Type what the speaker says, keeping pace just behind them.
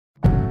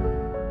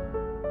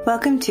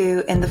Welcome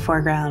to In the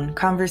Foreground,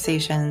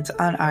 Conversations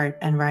on Art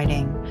and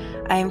Writing.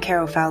 I am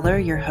Carol Fowler,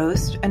 your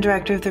host and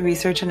director of the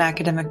Research and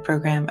Academic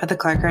Program at the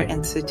Clark Art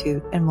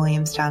Institute in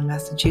Williamstown,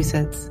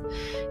 Massachusetts.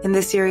 In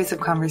this series of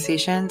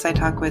conversations, I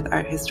talk with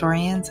art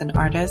historians and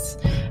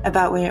artists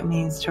about what it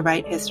means to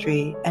write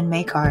history and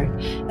make art,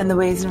 and the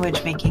ways in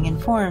which making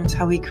informs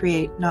how we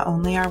create not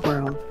only our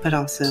world, but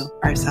also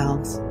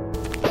ourselves.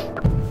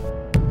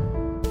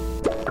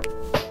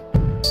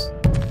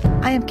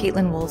 I am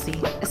Caitlin Woolsey,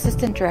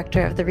 Assistant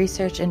Director of the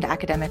Research and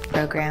Academic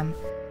Program.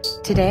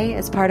 Today,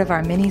 as part of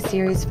our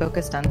mini-series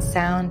focused on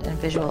sound and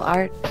visual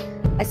art,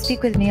 I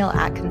speak with Neil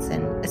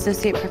Atkinson,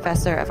 Associate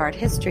Professor of Art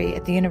History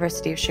at the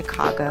University of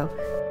Chicago,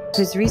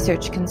 whose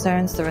research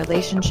concerns the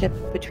relationship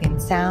between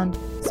sound,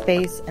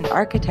 space, and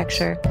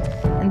architecture,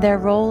 and their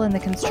role in the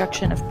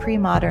construction of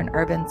pre-modern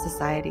urban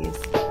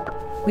societies.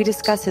 We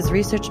discuss his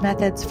research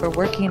methods for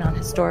working on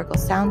historical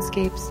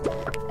soundscapes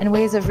and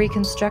ways of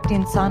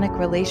reconstructing sonic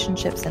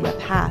relationships in the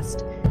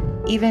past,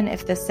 even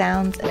if the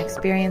sounds and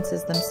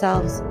experiences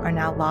themselves are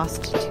now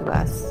lost to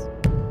us.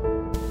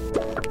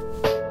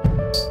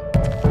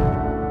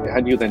 How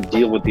do you then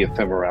deal with the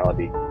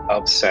ephemerality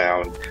of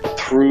sound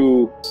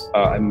through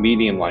a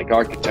medium like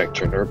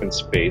architecture and urban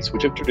space,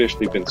 which have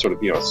traditionally been sort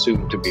of,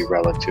 assumed to be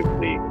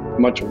relatively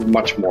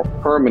much more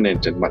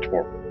permanent and much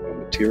more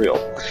material?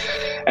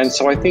 And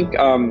so I think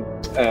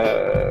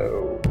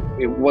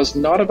it was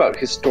not about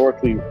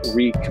historically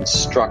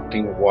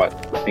reconstructing what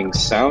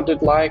things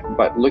sounded like,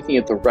 but looking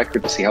at the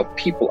record to see how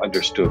people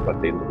understood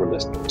what they were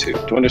listening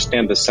to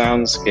understand the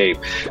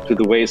soundscape through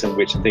the ways in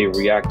which they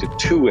reacted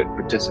to it,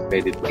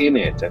 participated in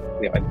it,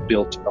 and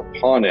built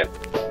upon it.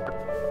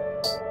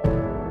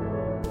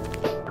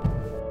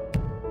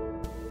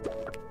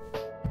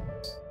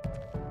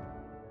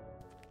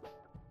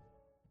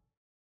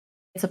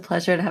 It's a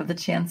pleasure to have the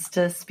chance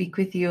to speak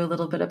with you a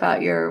little bit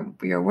about your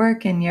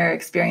work and your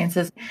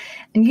experiences.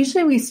 And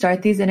usually we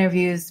start these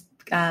interviews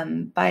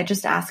by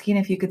just asking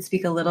if you could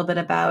speak a little bit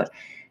about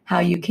how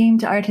you came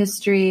to art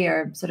history,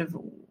 or sort of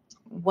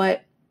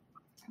what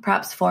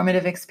perhaps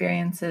formative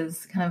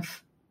experiences kind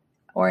of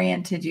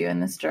oriented you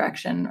in this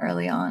direction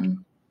early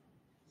on.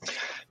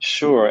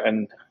 Sure.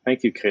 And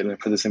thank you,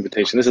 Caitlin, for this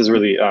invitation. This is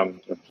really a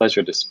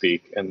pleasure to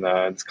speak, and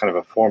it's kind of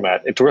a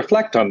format and to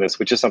reflect on this,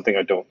 which is something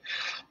I don't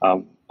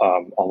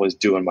always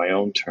do in my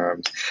own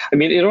terms. I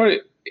mean,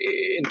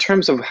 in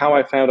terms of how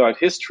I found art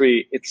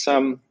history, it's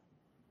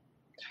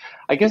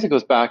I guess it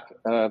goes back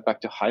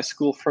to high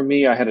school for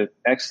me. I had an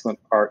excellent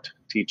art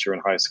teacher in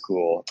high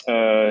school.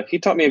 He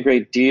taught me a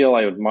great deal.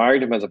 I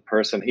admired him as a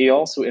person. He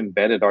also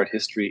embedded art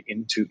history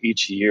into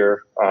each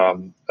year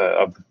of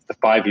the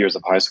 5 years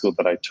of high school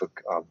that I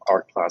took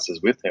art classes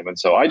with him. And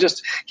so I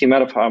just came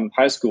out of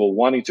high school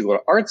wanting to go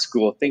to art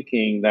school,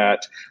 thinking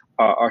that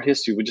art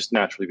history would just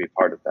naturally be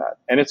part of that.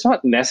 And it's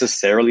not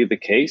necessarily the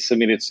case. I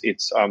mean,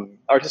 it's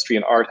art history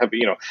and art have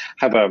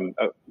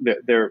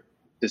they're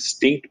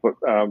distinct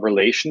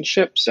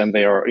relationships, and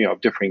they are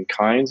of differing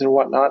kinds and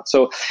whatnot.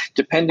 So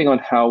depending on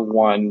how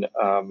one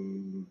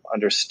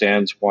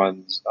understands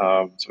one's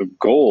sort of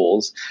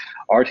goals,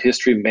 art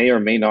history may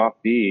or may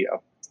not be a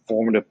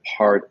formative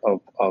part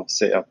of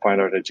say a fine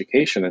art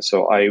education. And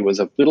so I was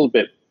a little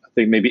bit, I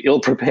think, maybe ill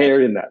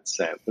prepared in that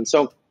sense. And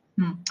so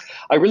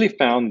I really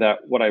found that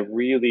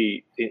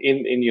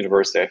in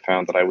university, I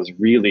found that I was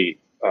really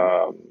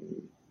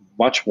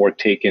much more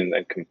taken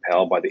and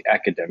compelled by the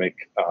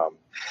academic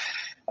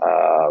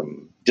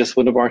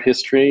discipline of art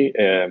history.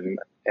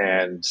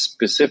 And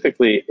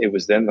specifically, it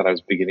was then that I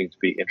was beginning to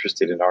be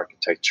interested in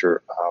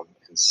architecture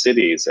in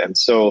cities. And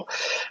so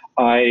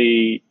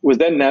I was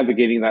then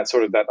navigating that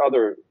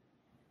other,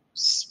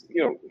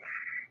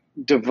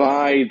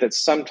 divide that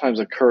sometimes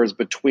occurs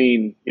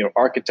between,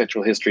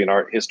 architectural history and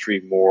art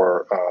history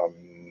more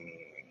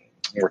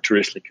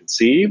traditionally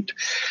conceived.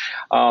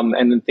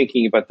 And then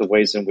thinking about the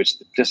ways in which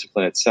the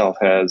discipline itself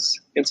has,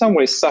 in some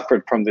ways,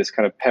 suffered from this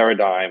kind of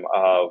paradigm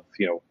of,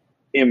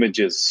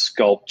 images,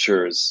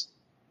 sculptures,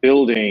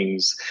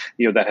 buildings,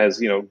 that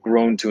has,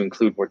 grown to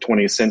include more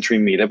 20th century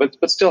media,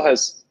 but still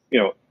has,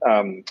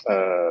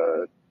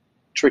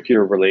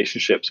 trickier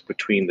relationships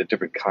between the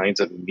different kinds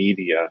of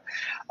media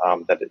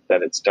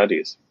that it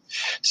studies.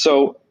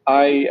 So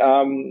I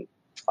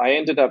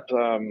ended up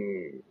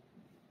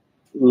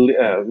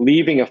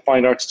leaving a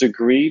fine arts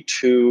degree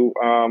to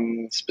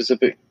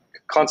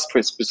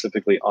concentrate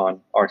specifically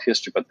on art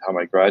history by the time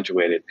I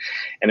graduated.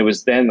 And it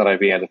was then that I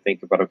began to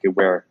think about, okay,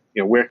 where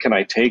can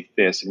I take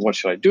this, and what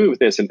should I do with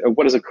this, and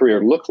what does a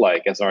career look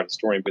like as an art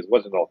historian? Because it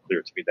wasn't all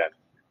clear to me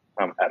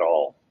then at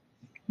all.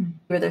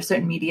 Were there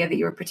certain media that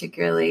you were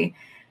particularly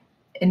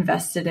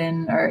invested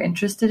in or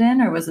interested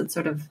in, or was it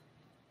sort of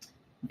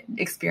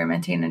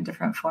experimenting in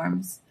different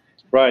forms?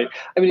 Right.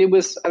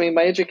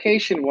 My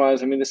education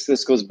was,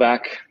 this goes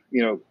back,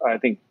 I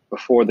think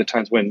before the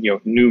times when,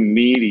 new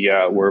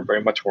media were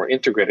very much more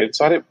integrated.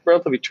 So I had a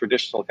relatively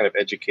traditional kind of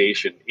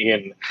education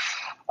in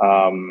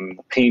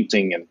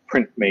painting and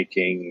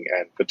printmaking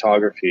and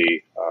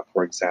photography,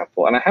 for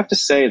example. And I have to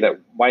say that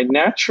I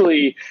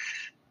naturally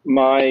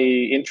my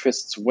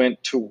interests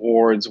went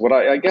towards what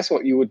I guess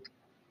what you would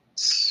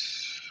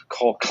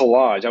call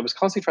collage. I was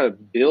constantly trying to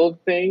build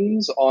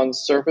things on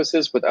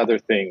surfaces with other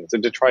things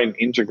and to try and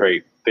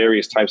integrate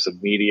various types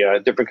of media,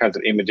 different kinds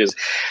of images.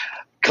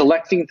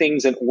 Collecting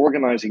things and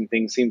organizing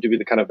things seemed to be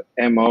the kind of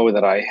MO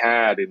that I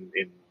had in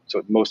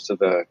sort of most of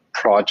the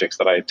projects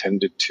that I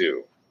attended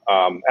to.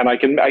 And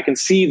I can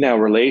see now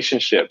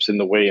relationships in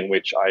the way in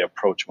which I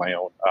approach my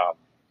own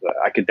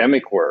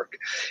academic work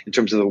in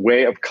terms of the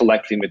way of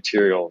collecting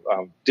material,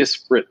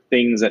 disparate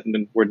things that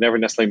were never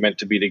necessarily meant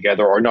to be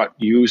together or not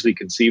usually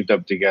conceived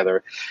of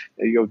together,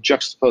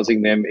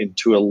 juxtaposing them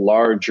into a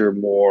larger,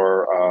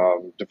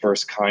 more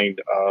diverse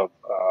kind of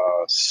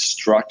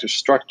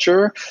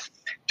structure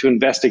to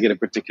investigate a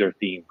particular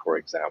theme, for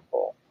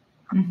example.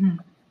 Mm-hmm.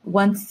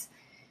 Once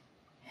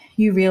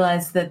you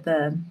realize that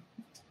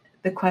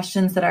the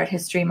questions that art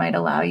history might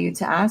allow you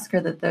to ask,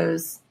 or that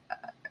those,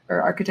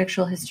 or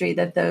architectural history,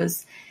 that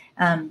those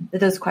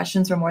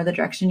questions were more the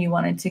direction you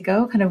wanted to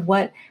go, kind of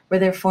what were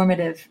there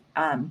formative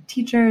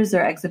teachers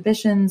or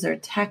exhibitions or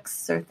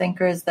texts or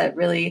thinkers that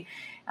really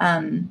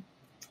kind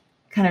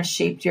of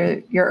shaped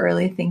your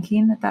early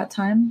thinking at that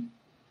time?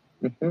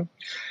 Mm-hmm.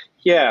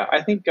 Yeah,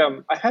 I think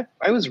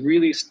I was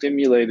really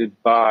stimulated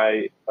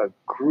by a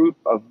group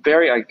of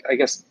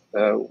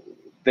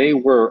they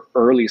were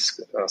early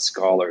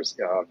scholars.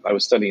 I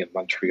was studying in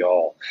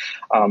Montreal.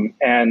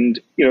 And,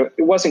 it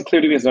wasn't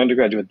clear to me as an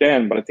undergraduate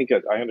then, but I think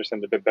I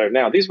understand it a bit better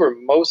now. These were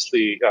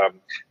mostly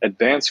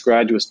advanced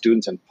graduate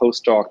students and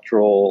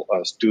postdoctoral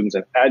students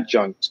and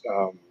adjunct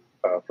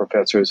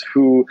professors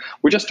who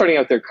were just starting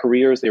out their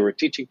careers. They were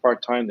teaching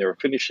part-time. They were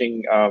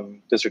finishing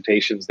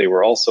dissertations. They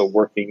were also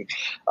working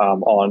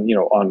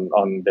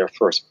on their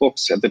first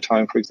books at the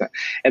time, for example.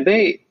 And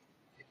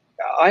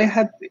I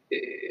had,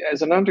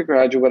 as an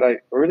undergraduate, I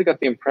really got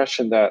the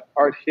impression that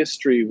art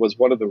history was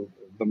one of the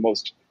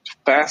most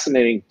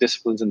fascinating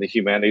disciplines in the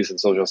humanities and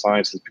social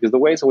sciences because the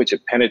ways in which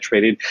it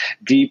penetrated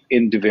deep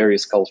into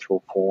various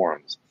cultural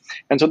forms.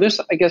 And so this,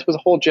 I guess, was a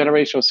whole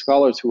generation of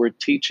scholars who were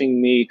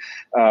teaching me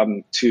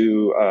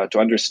to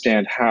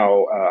understand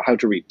how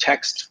to read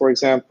text. For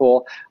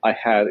example, I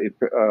had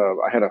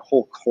a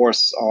whole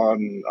course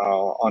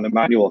on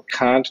Immanuel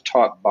Kant,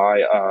 taught by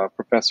a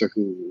professor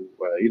who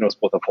is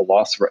both a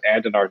philosopher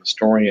and an art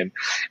historian,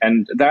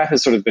 and that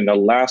has sort of been a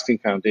lasting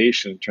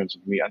foundation in terms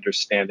of me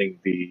understanding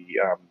the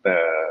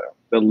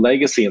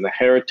legacy and the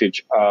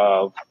heritage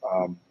of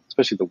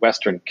especially the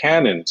Western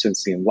canon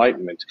since the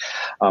Enlightenment,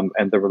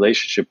 and the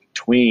relationship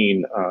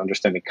between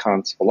understanding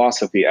Kant's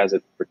philosophy as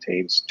it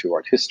pertains to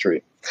art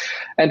history.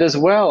 And as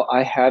well,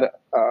 I had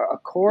a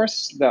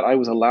course that I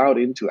was allowed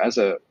into as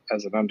an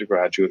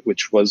undergraduate,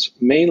 which was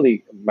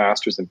mainly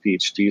master's and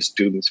PhD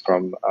students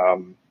from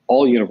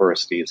all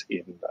universities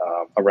in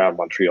around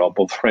Montreal,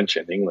 both French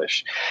and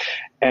English.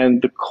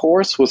 And the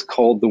course was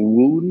called The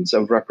Wounds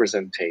of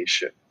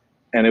Representation.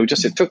 And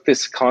it took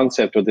this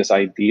concept or this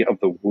idea of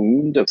the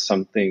wound of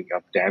something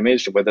of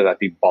damage, whether that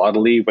be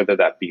bodily, whether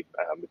that be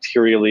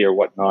materially or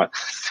whatnot,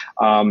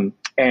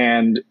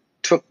 and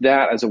took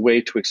that as a way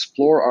to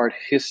explore art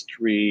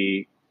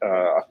history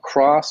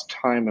across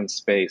time and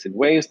space in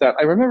ways that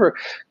I remember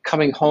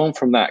coming home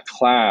from that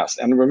class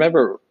and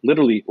remember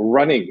literally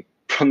running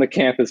from the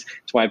campus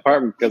to my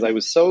apartment because I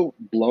was so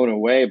blown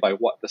away by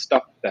what the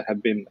stuff that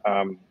had been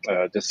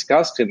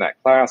discussed in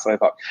that class. I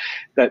thought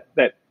that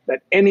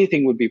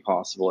anything would be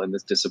possible in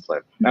this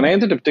discipline. Mm-hmm. And I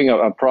ended up doing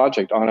a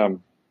project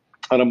on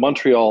a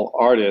Montreal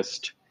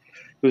artist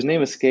whose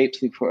name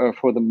escapes me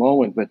for the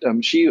moment, but I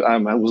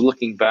was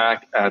looking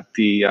back at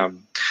the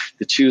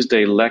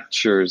Tuesday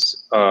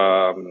lectures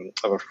of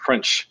a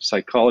French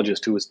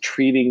psychologist who was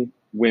treating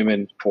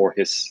women for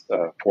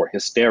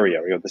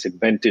hysteria, this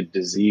invented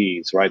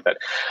disease, right? That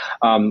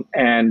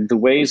and the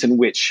ways in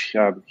which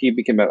he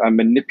became a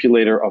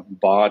manipulator of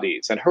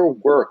bodies, and her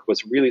work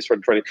was really sort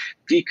of trying to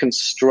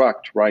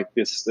deconstruct, right,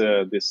 this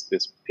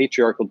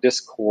patriarchal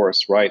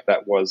discourse, right,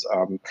 that was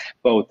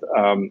both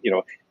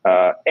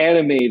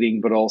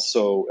animating, but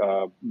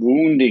also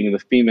wounding the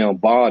female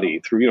body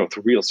through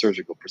real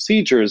surgical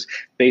procedures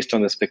based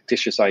on this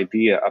fictitious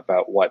idea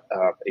about what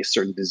a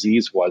certain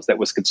disease was that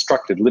was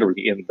constructed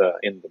literally in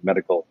the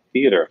medical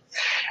theater.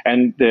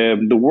 And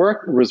the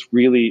work was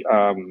really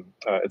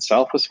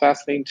itself was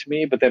fascinating to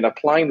me, but then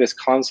applying this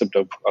concept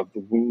of the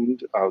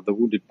wound, the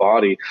wounded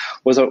body,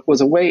 was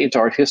a way into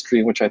art history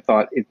in which I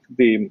thought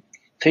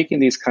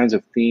taking these kinds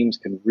of themes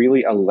can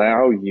really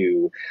allow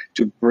you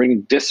to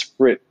bring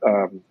disparate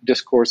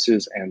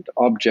discourses and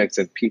objects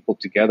and people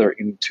together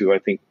into, I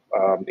think,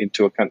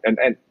 into a kind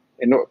and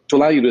to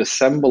allow you to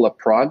assemble a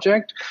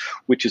project,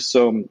 which is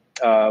so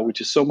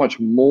much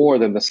more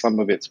than the sum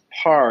of its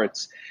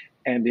parts,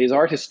 and is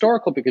art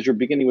historical because you're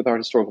beginning with art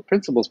historical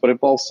principles, but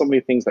involves so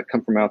many things that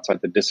come from outside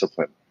the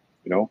discipline.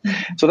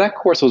 So that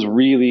course was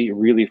really,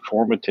 really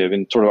formative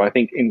and sort of, I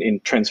think,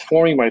 in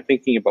transforming my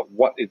thinking about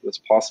what it was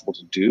possible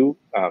to do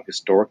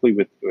historically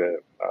with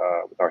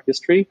our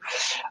history.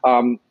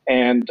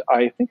 And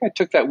I think I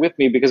took that with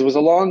me because it was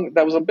long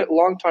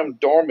time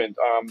dormant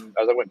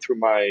as I went through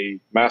my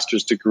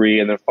master's degree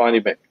and then finally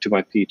back to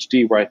my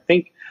PhD, where I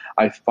think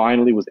I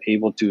finally was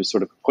able to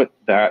sort of put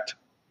that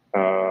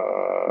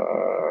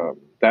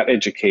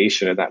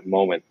education at that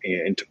moment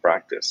into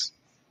practice.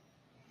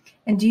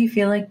 And do you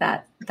feel like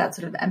that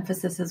sort of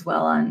emphasis as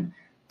well on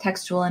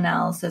textual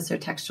analysis or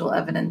textual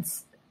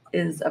evidence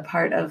is a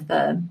part of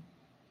the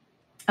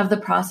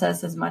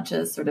process as much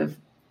as sort of,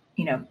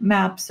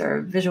 maps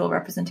or visual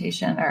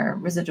representation or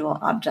residual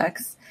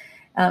objects?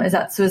 Is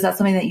that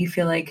something that you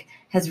feel like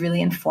has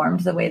really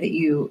informed the way that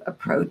you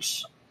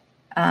approach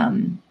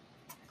kind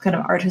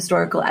of art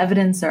historical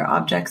evidence or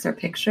objects or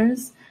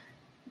pictures?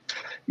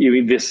 You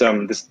mean this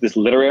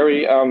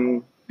literary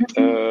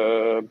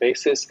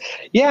basis?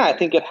 Yeah, I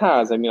think it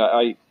has. I mean,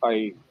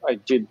 I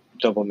did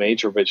double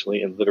major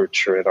originally in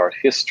literature and art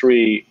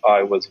history.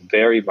 I was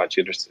very much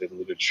interested in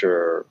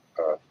literature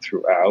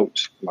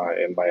throughout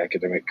my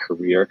academic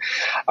career,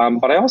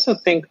 but I also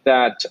think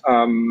that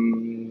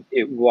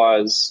it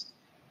was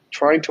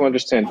trying to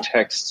understand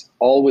text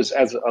always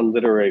as a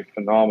literary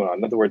phenomenon.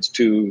 In other words,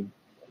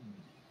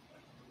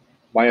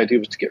 my idea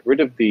was to get rid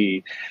of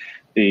the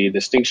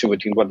distinction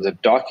between what is a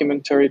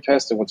documentary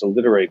text and what's a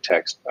literary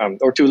text,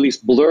 or to at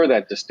least blur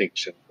that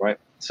distinction, right?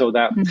 So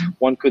that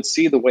one could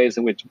see the ways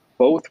in which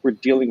both were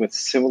dealing with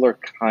similar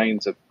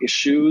kinds of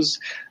issues,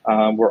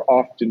 were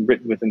often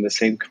written within the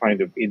same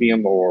kind of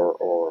idiom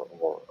or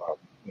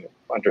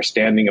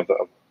understanding of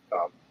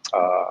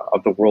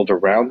the world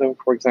around them,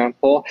 for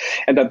example,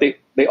 and that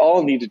they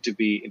all needed to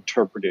be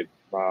interpreted,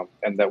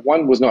 and that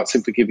one was not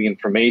simply giving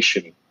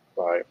information.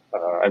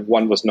 And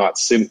one was not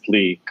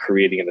simply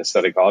creating an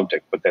aesthetic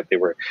object, but that they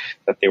were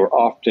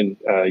often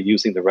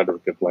using the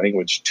rhetoric of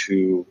language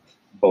to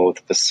both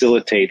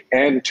facilitate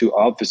and to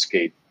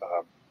obfuscate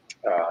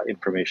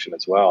information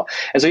as well.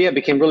 And so, it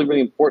became really,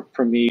 really important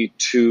for me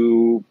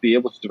to be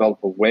able to develop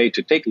a way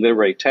to take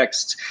literary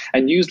texts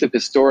and use them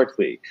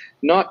historically,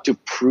 not to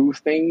prove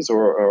things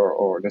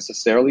or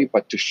necessarily,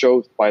 but to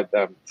show by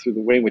them through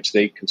the way in which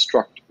they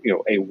construct,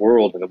 a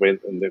world and the way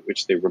in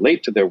which they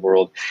relate to their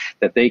world,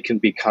 that they can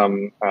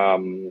become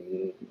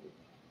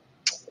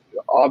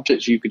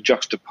objects you could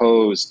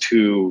juxtapose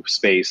to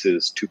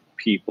spaces, to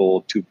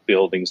people, to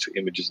buildings, to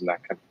images, and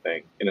that kind of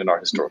thing in an art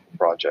historical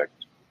project.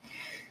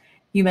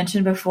 You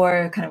mentioned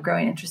before kind of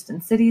growing interest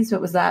in cities.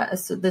 What was that,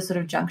 the sort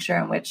of juncture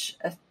in which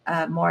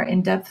a more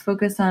in-depth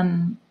focus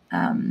on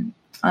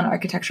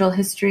architectural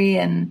history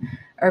and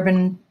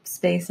urban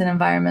space and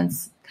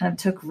environments kind of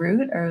took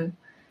root? Or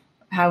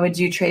how would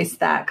you trace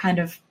that kind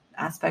of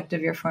aspect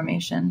of your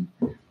formation?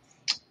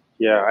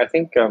 Yeah, I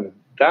think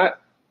that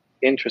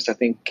interest,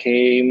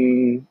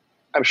 came,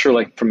 I'm sure,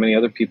 like for many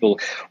other people,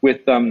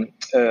 with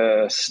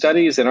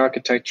studies in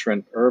architecture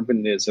and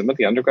urbanism at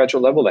the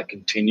undergraduate level that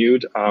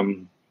continued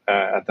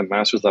at the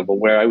master's level,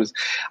 where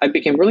I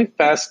became really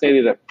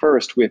fascinated at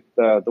first with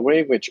the way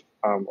in which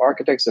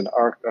architects,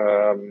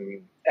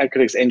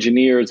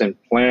 engineers, and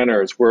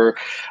planners were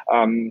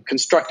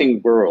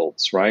constructing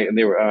worlds, right? And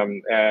they were,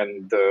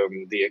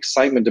 the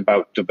excitement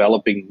about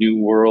developing new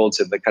worlds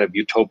and the kind of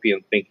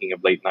utopian thinking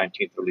of late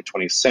 19th, early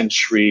 20th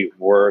century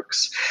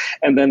works,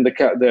 and then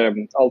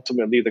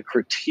ultimately the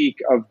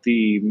critique of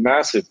the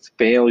massive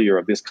failure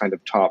of this kind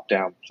of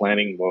top-down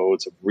planning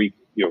modes of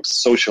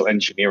social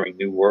engineering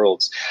new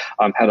worlds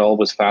had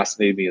always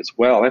fascinated me as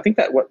well. And I think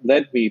that what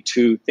led me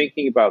to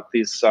thinking about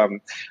this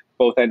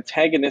both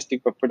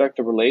antagonistic but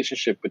productive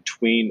relationship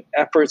between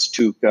efforts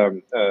to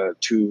from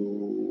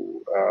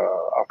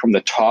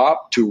the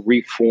top to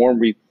reform,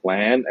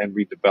 replan, and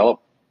redevelop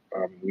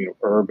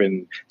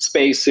urban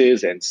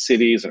spaces and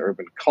cities and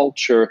urban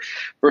culture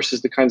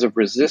versus the kinds of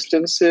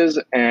resistances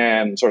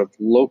and sort of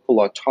local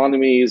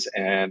autonomies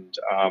and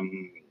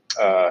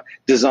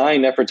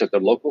design efforts at the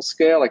local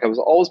scale. Like, I was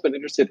always been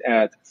interested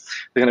at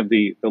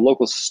the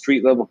local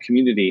street level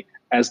community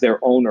as their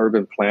own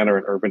urban planner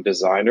and urban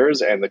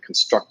designers, and the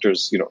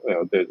constructors, the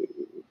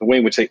way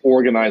in which they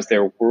organize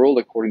their world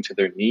according to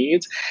their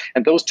needs.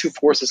 And those two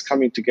forces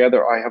coming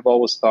together, I have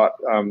always thought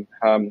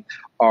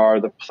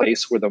are the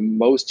place where the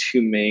most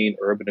humane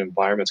urban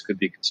environments could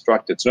be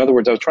constructed. So in other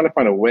words, I was trying to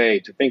find a way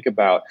to think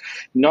about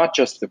not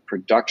just the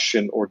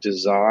production or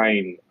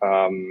design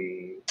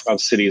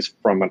of cities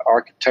from an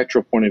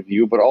architectural point of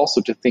view, but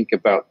also to think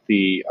about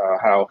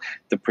how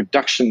the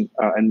production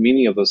and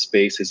meaning of those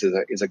spaces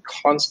is a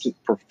constant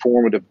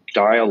performative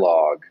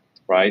dialogue,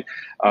 right,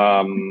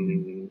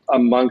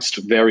 amongst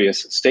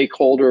various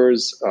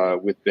stakeholders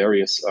with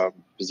various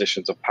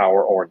positions of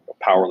power or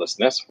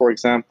powerlessness, for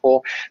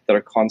example, that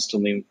are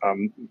constantly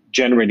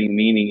generating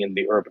meaning in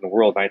the urban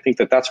world. And I think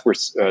that that's where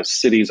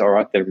cities are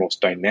at their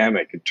most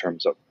dynamic in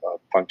terms of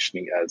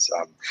functioning as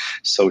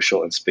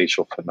social and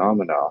spatial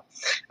phenomena.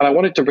 And I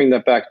wanted to bring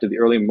that back to the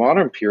early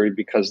modern period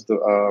because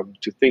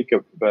to think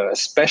of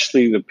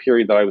especially the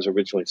period that I was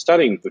originally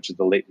studying, which is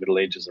the late Middle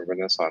Ages and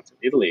Renaissance in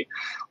Italy,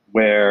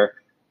 where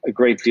a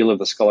great deal of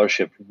the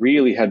scholarship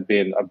really had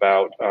been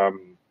about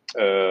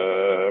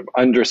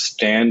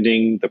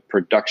understanding the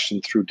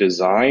production through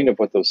design of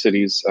what those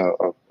cities,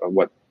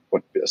 what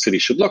a city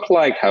should look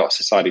like, how a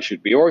society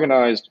should be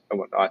organized, and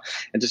whatnot,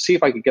 and to see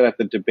if I could get at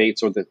the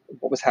debates or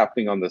what was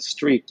happening on the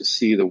street, to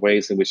see the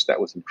ways in which that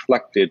was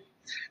inflected,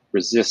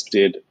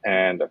 resisted,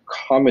 and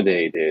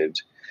accommodated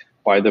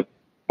by the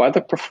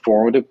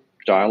performative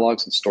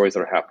dialogues and stories that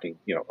are happening,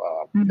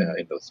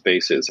 in those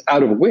spaces,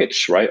 out of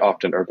which, right,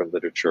 often urban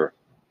literature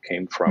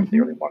came from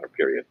the early modern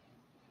period.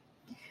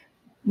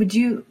 Would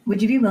you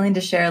be willing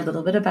to share a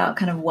little bit about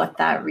kind of what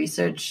that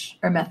research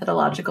or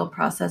methodological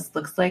process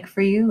looks like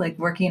for you, like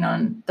working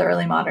on the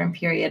early modern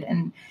period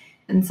and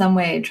in some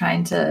way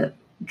trying to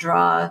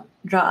draw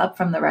up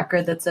from the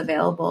record that's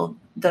available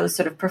those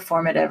sort of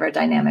performative or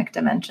dynamic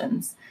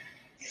dimensions?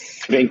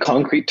 In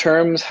concrete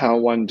terms, how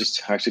one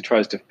just actually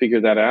tries to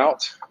figure that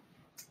out?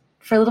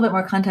 For a little bit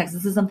more context,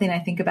 this is something I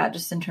think about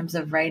just in terms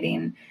of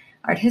writing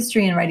art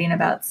history and writing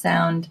about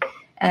sound,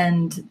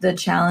 and the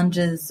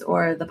challenges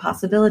or the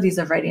possibilities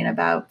of writing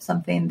about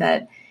something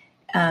that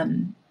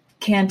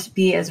can't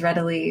be as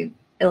readily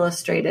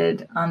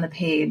illustrated on the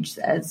page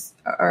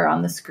or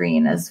on the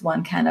screen as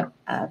one can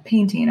a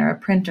painting or a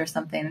print or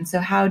something. And so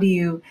how do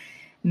you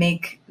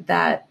make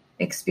that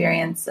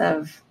experience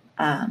of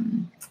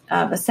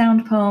a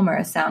sound poem or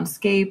a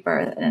soundscape or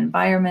an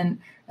environment,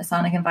 a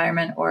sonic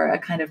environment, or a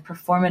kind of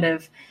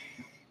performative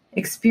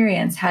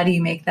experience, how do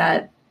you make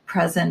that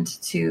present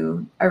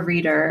to a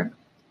reader?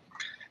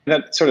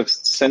 That's sort of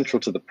central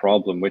to the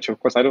problem, which, of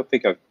course, I don't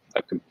think I've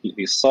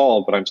completely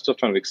solved, but I'm still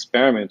trying to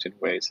experiment in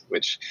ways in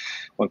which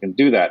one can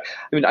do that.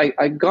 I mean,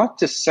 I got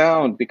to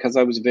sound because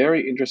I was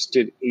very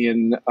interested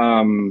in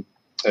the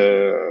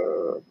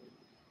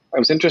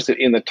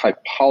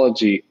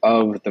typology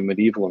of the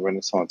medieval and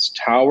Renaissance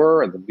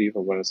tower, and the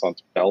medieval and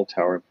Renaissance bell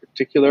tower in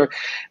particular.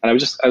 And I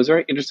was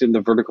very interested in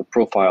the vertical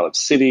profile of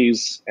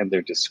cities and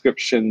their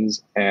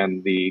descriptions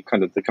and the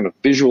kind of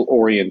visual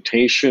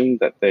orientation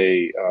that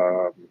they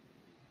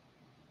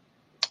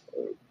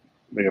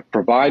have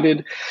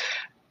provided.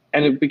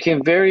 And it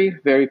became very,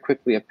 very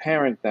quickly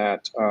apparent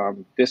that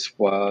this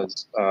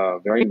was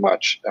very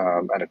much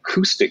an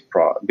acoustic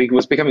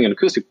was becoming an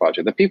acoustic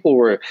project. That people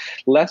were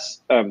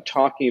less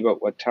talking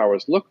about what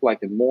towers looked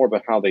like and more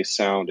about how they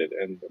sounded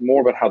and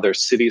more about how their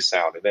city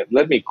sounded. That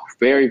led me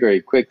very,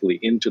 very quickly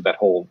into that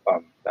whole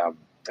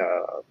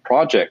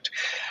project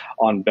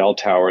on bell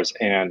towers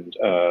and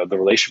the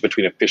relation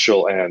between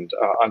official and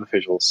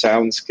unofficial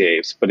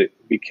soundscapes. But it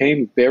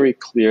became very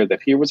clear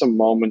that here was a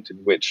moment in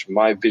which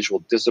my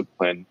visual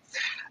discipline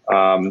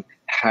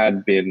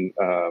had been,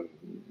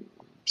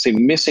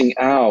 missing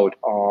out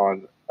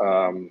on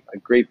a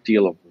great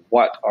deal of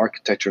what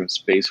architecture and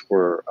space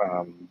were,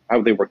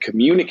 how they were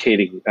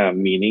communicating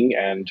meaning,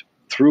 and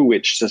through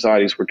which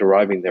societies were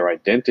deriving their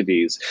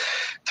identities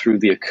through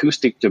the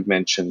acoustic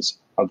dimensions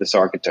of this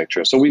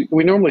architecture. So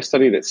we normally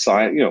study it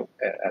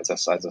as a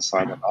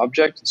silent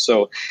object.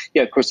 So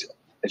yeah, of course,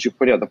 as you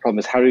point out, the problem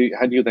is how do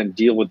you then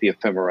deal with the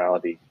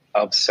ephemerality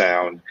of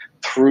sound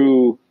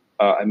through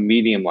a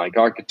medium like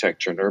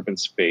architecture and urban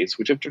space,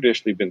 which have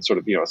traditionally been sort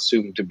of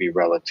assumed to be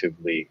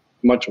relatively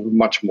much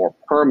more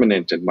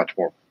permanent and much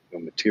more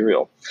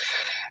material.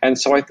 And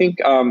so I think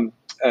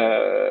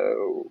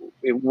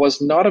it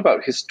was not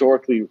about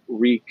historically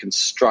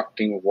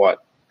reconstructing what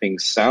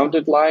things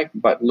sounded like,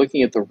 but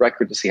looking at the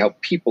record to see how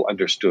people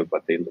understood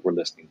what they were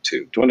listening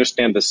to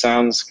understand the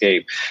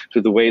soundscape,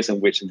 to the ways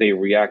in which they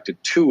reacted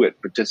to it,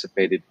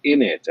 participated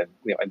in it,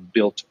 and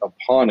built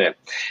upon it.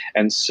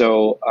 And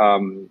so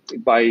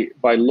by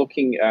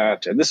looking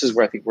at, and this is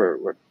where I think where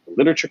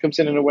literature comes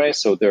in a way.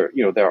 So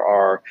there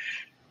are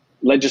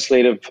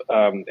legislative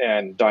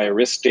and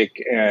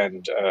diaristic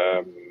and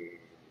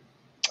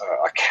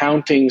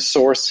accounting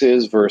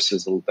sources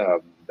versus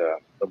the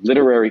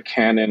literary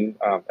canon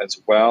as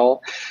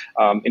well,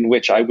 in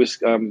which I was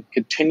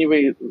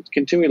continually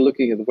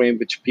looking at the way in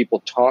which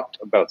people talked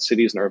about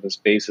cities and urban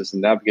spaces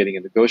and navigating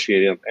and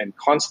negotiating, and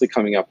constantly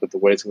coming up with the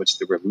ways in which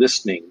they were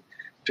listening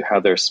to how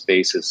their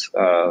spaces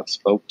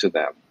spoke to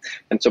them.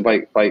 And so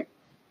by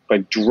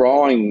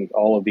drawing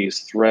all of these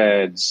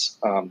threads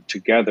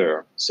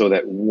together, so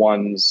that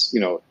one's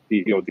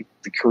the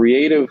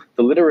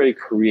literary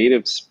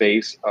creative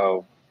space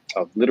of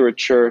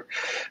literature,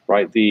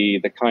 right?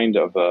 The kind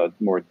of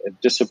more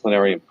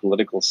disciplinary and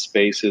political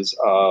spaces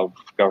of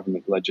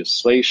government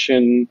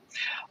legislation,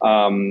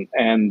 and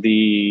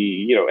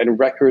and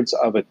records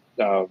of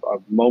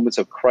moments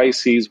of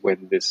crises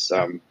when this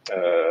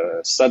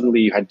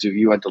suddenly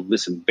you had to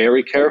listen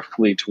very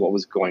carefully to what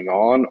was going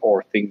on,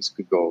 or things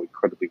could go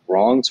incredibly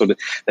wrong. So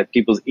that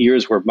people's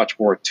ears were much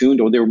more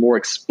attuned, or they were more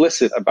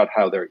explicit about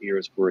how their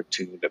ears were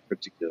attuned at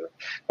particular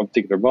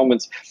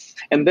moments.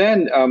 And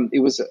then it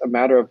was a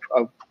matter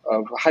of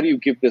how do you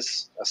give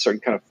this a certain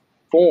kind of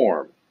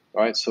form,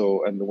 right?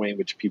 So, and the way in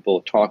which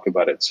people talk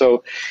about it.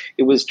 So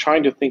it was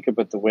trying to think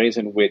about the ways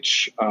in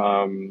which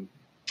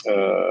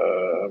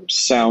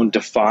sound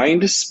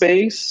defined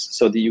space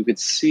so that you could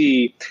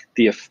see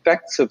the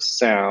effects of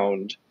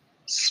sound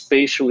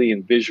spatially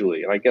and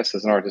visually. And I guess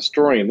as an art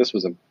historian, this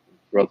was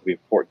relatively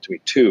important to me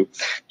too,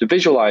 to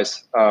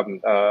visualize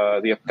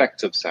the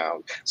effects of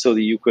sound so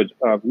that you could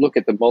look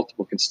at the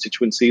multiple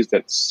constituencies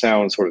that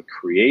sound sort of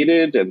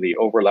created and the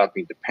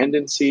overlapping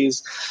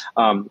dependencies,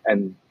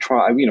 and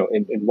try,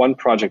 in one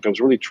project I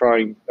was really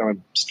trying,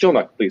 I'm still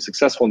not completely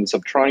successful in this,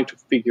 of trying to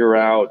figure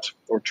out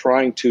or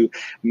trying to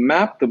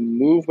map the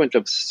movement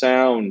of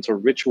sounds or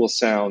ritual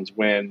sounds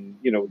when,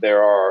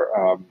 there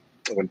are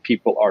when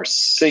people are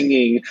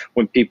singing,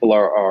 when people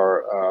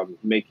are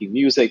making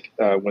music,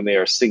 when they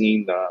are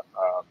singing the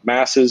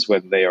masses,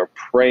 when they are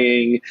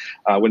praying,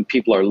 when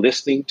people are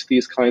listening to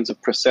these kinds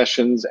of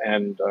processions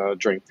and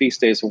during feast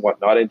days and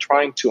whatnot, and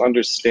trying to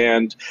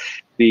understand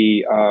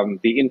the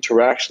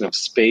interaction of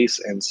space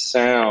and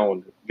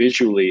sound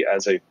visually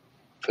as a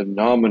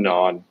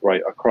phenomenon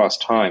right across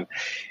time.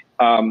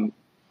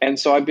 And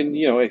so I've been,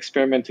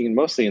 experimenting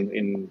mostly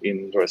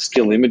in sort of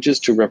still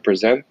images to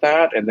represent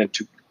that, and then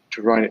to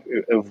try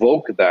to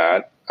evoke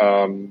that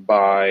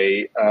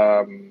by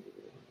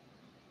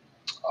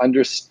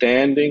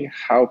understanding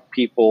how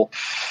people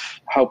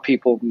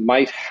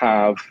might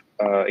have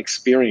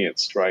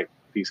experienced, right,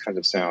 these kinds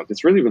of sounds.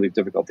 It's really, really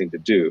difficult thing to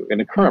do. In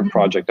a current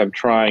project, I'm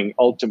trying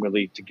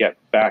ultimately to get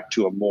back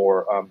to a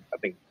more, I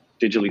think,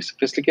 digitally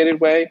sophisticated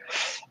way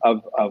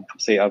of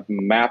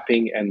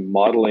mapping and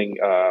modeling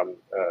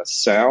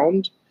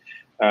sound.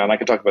 And I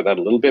can talk about that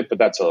a little bit, but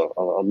that's a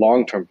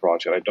long-term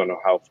project. I don't know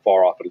how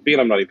far off it'll be,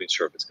 and I'm not even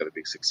sure if it's going to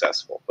be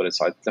successful, but it's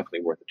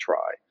definitely worth a try.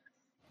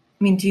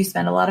 I mean, do you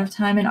spend a lot of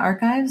time in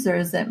archives, or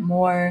is it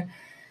more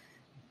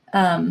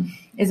a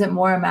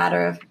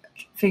matter of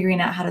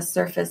figuring out how to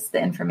surface the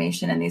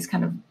information in these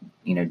kind of,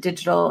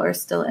 digital or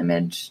still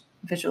image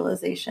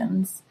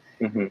visualizations?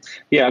 Mm-hmm.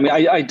 Yeah, I mean,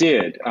 I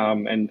did,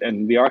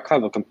 and the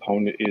archival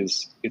component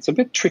it's a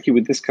bit tricky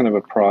with this kind of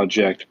a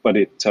project, but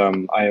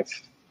I have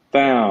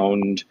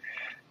found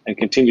and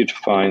continue to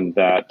find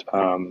that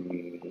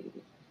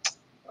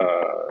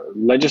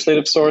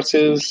legislative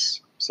sources,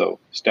 so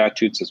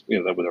statutes,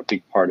 that was a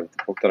big part of the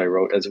book that I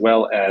wrote, as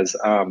well as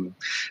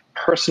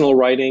personal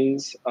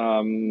writings,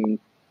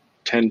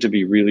 tend to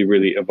be really,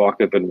 really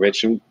evocative and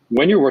rich. And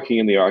when you're working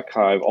in the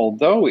archive,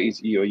 although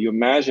you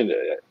imagine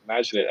it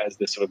as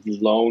this sort of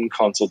lone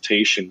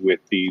consultation with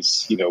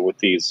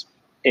these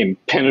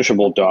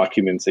impenetrable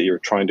documents that you're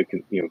trying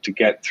to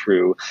get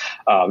through,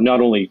 not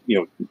only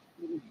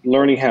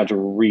learning how to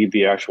read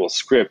the actual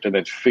script and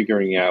then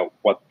figuring out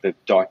what the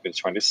document's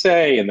trying to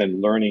say, and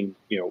then learning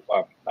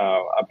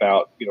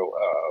about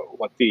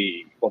what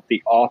the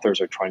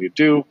authors are trying to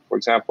do, for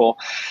example.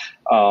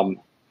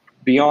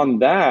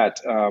 Beyond that,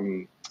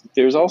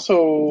 there's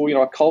also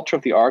a culture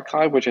of the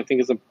archive, which I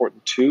think is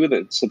important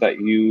too, so that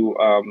you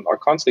are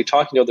constantly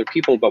talking to other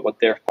people about what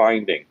they're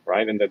finding,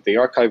 right? And that the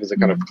archive is a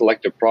kind of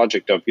collective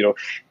project of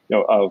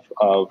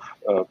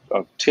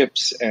of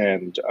tips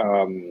and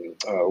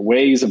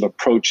ways of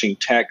approaching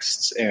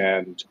texts,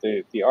 and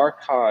the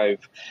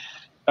archive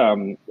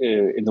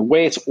in the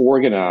way it's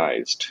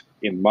organized.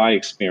 In my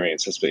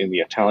experience, has been in the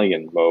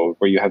Italian mode,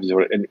 where you have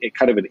a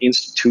kind of an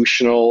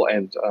institutional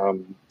and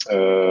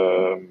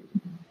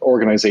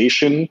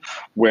organization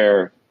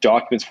where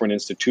documents for an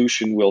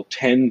institution will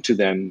tend to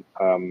then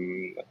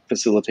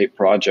facilitate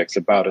projects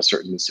about a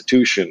certain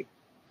institution,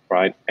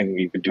 right? And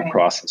you could do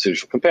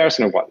cross-institutional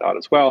comparison and whatnot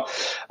as well.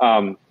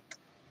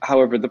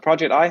 However, the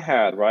project I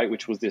had, right,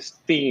 which was this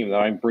theme that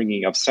I'm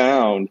bringing of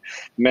sound,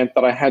 meant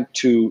that I had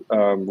to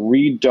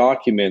read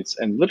documents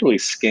and literally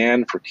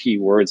scan for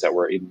keywords that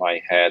were in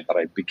my head that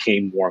I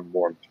became more and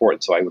more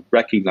important. So I would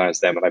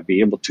recognize them and I'd be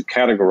able to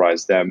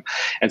categorize them.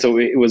 And so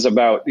it was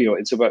about,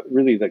 it's about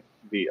really the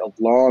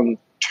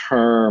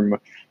long-term,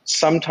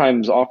 often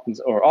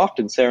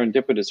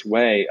serendipitous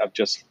way of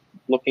just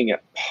looking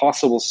at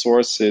possible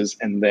sources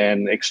and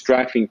then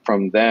extracting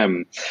from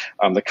them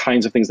the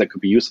kinds of things that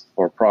could be useful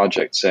for a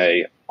project,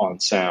 say, on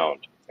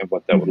sound, and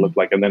what that would look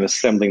like, and then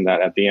assembling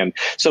that at the end.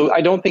 So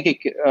I don't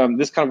think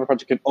this kind of a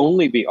project can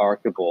only be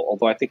archival,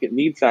 although I think it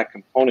needs that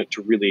component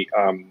to really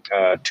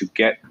to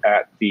get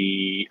at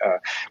the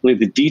really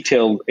the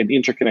detailed and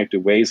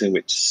interconnected ways in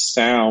which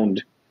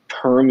sound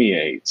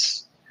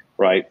permeates,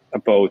 right,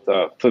 both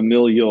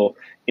familial,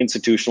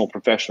 institutional,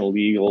 professional,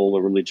 legal,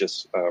 or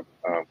religious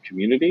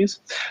communities.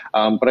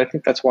 But I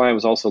think that's why I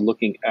was also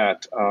looking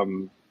at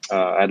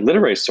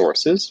literary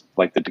sources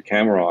like the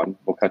Decameron,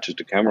 Boccaccio's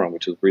Decameron,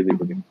 which is really,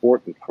 really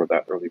important for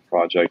that early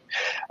project,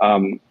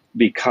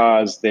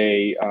 because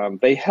they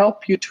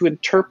help you to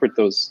interpret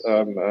those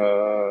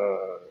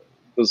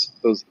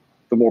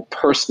the more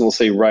personal,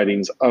 say,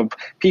 writings of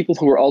people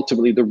who are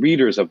ultimately the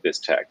readers of this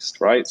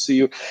text, right?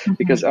 So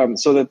because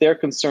so that their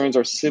concerns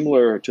are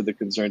similar to the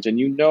concerns, and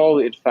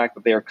in fact,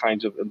 that they are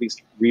kind of at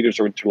least readers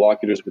or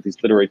interlocutors with these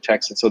literary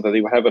texts, and so that they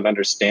would have an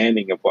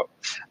understanding of what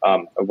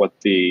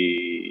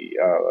the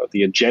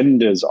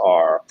agendas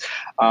are,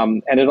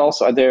 and it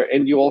also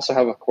and you also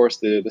have, of course,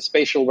 the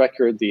spatial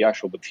record, the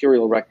actual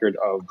material record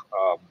of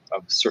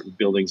certain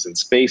buildings and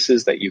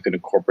spaces that you can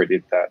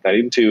incorporate that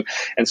into,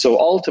 and so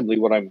ultimately,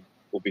 what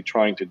will be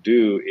trying to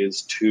do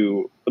is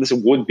this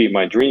would be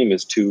my dream,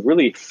 is to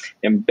really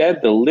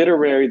embed the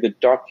literary, the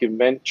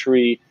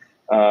documentary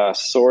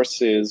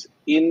sources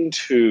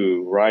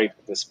into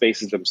the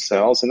spaces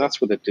themselves, and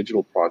that's where the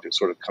digital project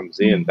sort of comes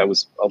in. That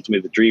was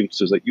ultimately the dream,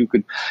 so that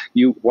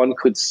one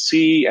could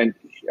see and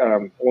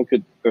one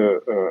could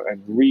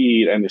and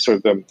read and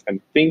sort of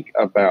and think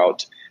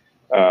about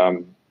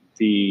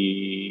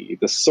the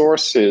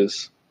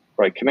sources,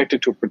 right,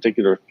 connected to a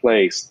particular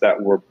place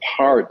that were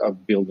part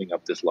of building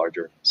up this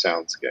larger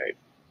soundscape.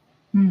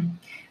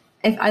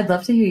 I'd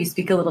love to hear you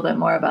speak a little bit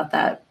more about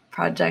that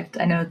project.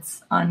 I know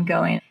it's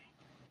ongoing.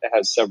 It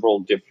has several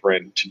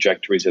different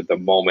trajectories at the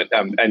moment,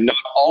 and not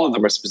all of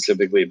them are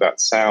specifically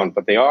about sound,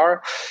 but they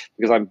are,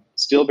 because I'm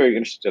still very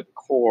interested at the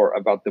core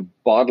about the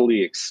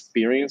bodily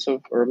experience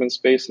of urban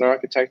space and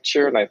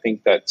architecture, and I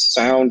think that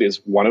sound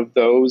is one of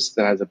those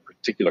that has a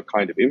particular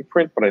kind of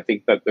imprint, but I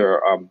think that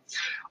there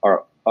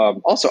are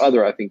also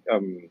other, I think,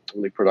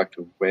 really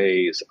productive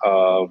ways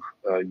of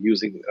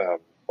using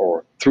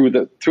or through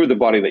the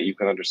body that you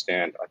can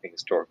understand, I think,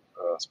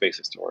 space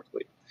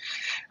historically.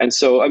 And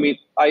so, I mean,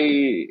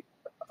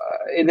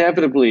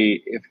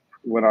 inevitably,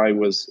 when I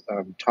was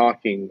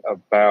talking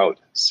about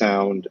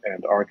sound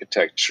and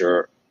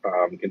architecture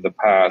in the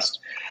past,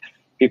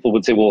 people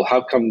would say, "Well,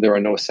 how come there are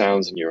no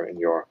sounds in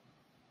your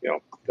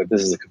that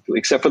this is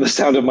except for the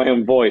sound of my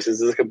own voice,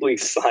 this is a completely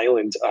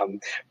silent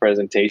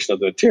presentation of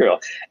the material."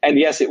 And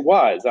yes, it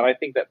was, and I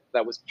think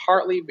that was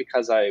partly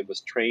because I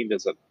was trained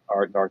as an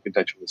art and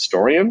architectural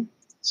historian,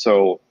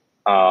 so.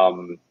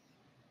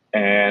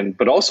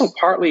 But also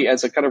partly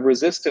as a kind of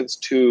resistance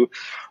to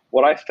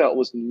what I felt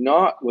was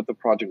not what the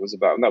project was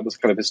about, and that was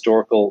kind of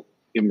historical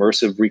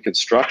immersive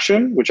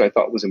reconstruction, which I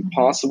thought was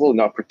impossible,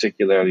 not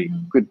particularly,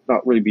 could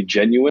not really be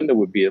genuine. It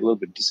would be a little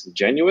bit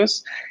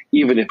disingenuous,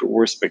 even if it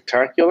were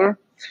spectacular.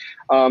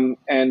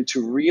 And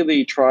to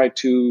really try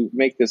to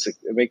make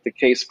the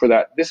case for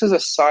that. This is a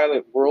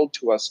silent world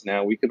to us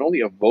now. We can only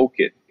evoke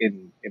it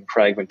in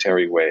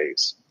fragmentary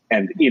ways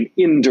and in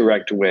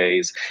indirect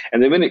ways.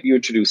 And the minute you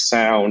introduce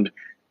sound,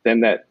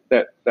 then that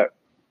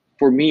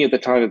for me at the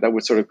time, that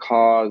would sort of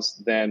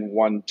cause then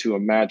one to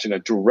imagine a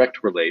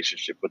direct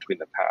relationship between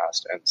the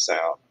past and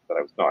sound that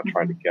I was not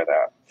trying to get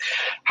at.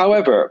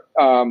 However,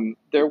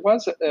 there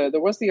was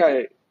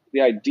the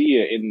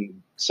idea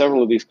in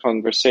several of these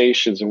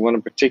conversations, and one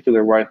in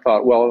particular where I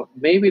thought, well,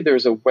 maybe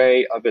there's a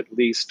way of at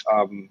least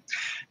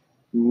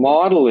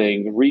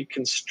modeling,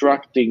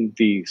 reconstructing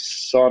the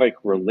sonic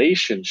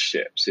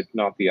relationships, if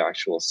not the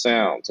actual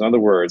sounds. In other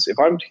words, if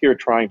I'm here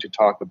trying to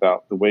talk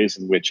about the ways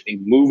in which a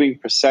moving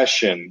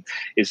procession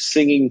is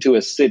singing to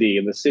a city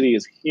and the city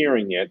is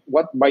hearing it,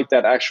 what might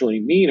that actually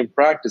mean in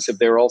practice if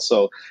they're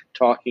also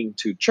talking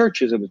to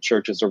churches and the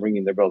churches are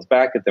ringing their bells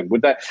back at them?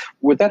 Would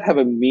that have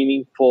a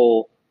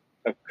meaningful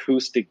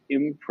acoustic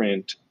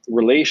imprint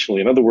relationally?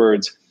 In other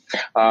words,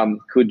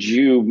 could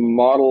you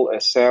model a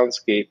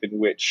soundscape in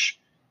which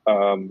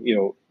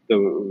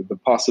the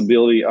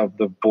possibility of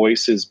the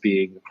voices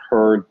being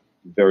heard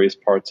in various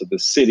parts of the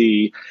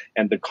city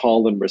and the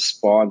call and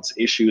response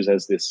issues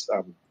as this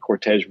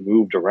cortege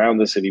moved around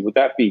the city, would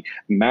that be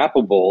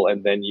mappable?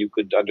 And then you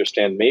could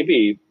understand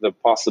maybe the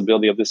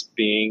possibility of this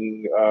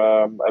being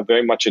a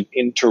very much an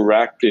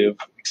interactive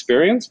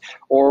experience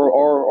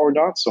or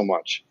not so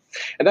much.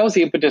 And that was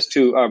the impetus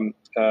to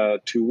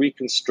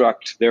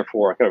reconstruct,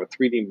 therefore, kind of a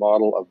 3D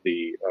model of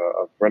the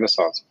of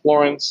Renaissance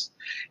Florence,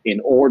 in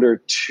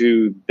order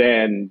to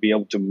then be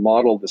able to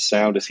model the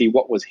sound to see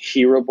what was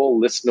hearable,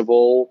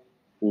 listenable,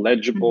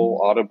 legible,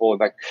 audible,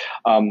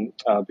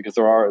 because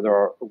there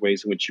are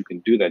ways in which you can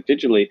do that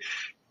digitally.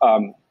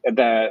 And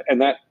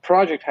that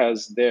project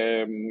has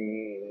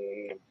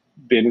been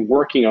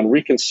working on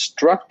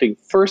reconstructing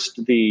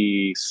first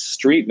the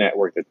street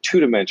network, the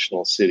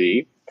two-dimensional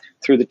city,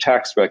 through the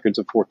tax records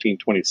of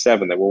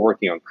 1427 that we're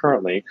working on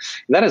currently.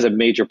 And that is a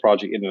major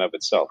project in and of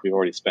itself. We've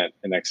already spent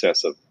in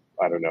excess of,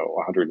 I don't know,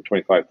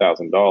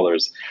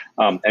 $125,000.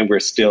 And we're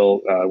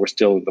still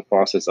in the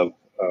process of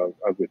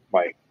with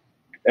my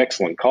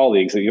excellent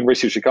colleagues at the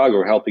University of Chicago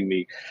are helping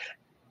me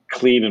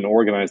clean and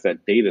organize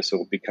that data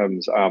so it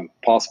becomes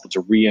possible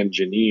to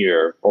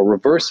re-engineer or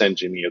reverse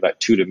engineer that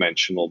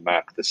two-dimensional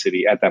map of the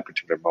city at that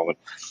particular moment.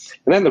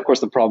 And then, of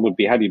course, the problem would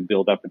be how do you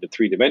build up into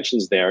 3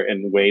 dimensions there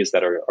in ways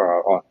that are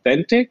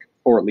authentic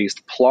or at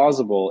least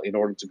plausible in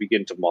order to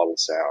begin to model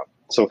sound.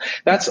 So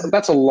that's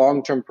a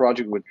long-term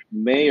project which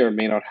may or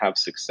may not have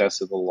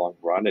success in the long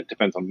run. It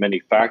depends on many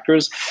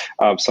factors.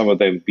 Some of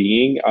them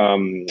being,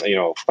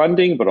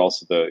 funding, but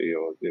also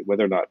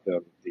whether or not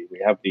we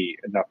have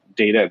enough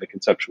data and the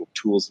conceptual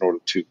tools in order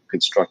to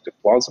construct it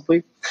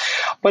plausibly.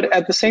 But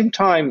at the same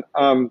time,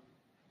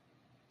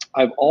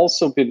 I've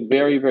also been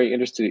very, very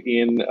interested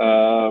in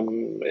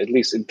at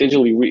least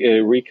digitally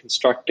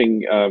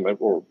reconstructing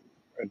or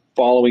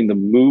following the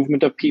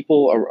movement of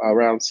people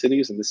around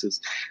cities. And this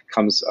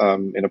comes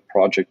in a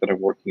project that I'm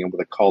working on with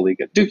a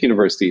colleague at Duke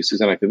University,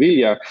 Susana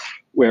Cavilla,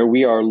 where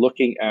we are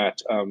looking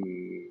at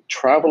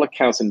travel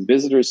accounts and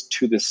visitors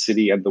to the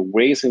city and the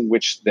ways in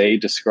which they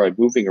describe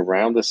moving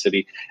around the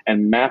city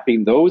and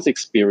mapping those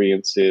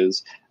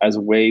experiences as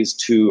ways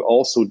to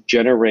also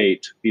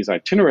generate these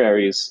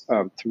itineraries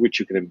through which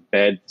you can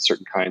embed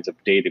certain kinds of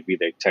data, be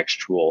they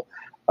textual,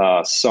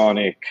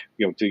 sonic,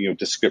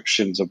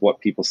 descriptions of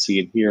what people see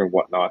and hear and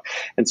whatnot.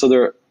 And so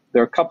there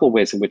are a couple of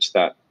ways in which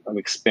that I'm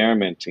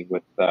experimenting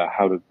with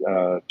how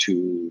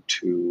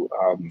to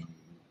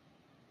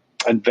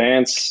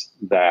advance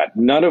that.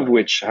 None of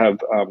which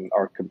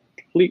are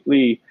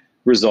completely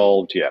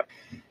resolved yet.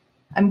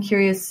 I'm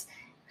curious,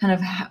 kind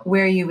of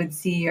where you would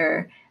see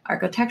your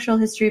architectural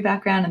history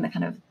background and the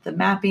kind of the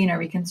mapping or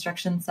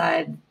reconstruction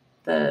side,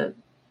 the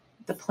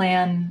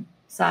plan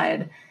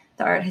side,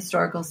 the art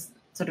historical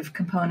sort of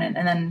component,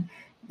 and then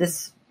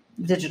this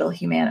the digital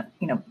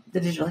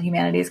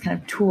humanities kind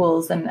of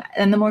tools and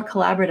the more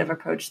collaborative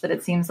approach that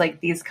it seems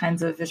like these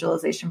kinds of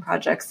visualization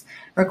projects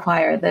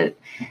require, that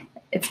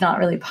it's not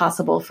really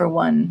possible for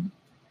one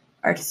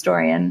art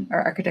historian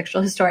or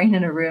architectural historian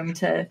in a room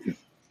to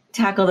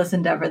tackle this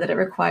endeavor, that it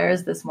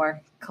requires this more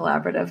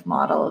collaborative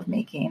model of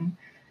making.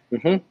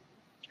 Mm-hmm.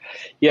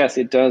 Yes,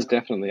 it does,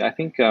 definitely. I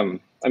think,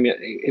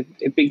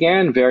 it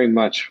began very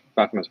much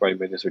back when I was writing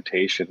my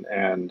dissertation,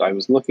 and I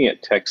was looking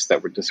at texts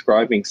that were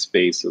describing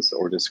spaces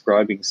or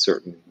describing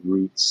certain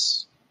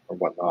routes or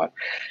whatnot.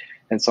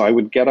 And so I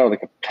would get out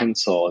like a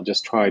pencil and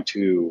just try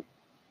to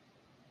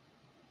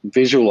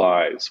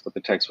visualize what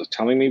the text was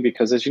telling me,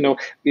 because as you know,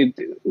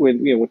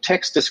 when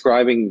text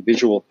describing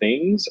visual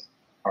things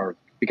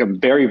become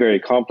very, very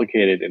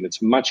complicated, and it's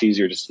much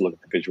easier just to look at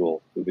the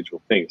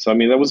visual thing. So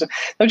that was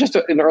just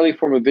an early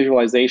form of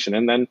visualization.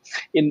 And then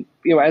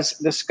as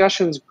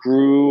discussions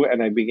grew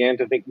and I began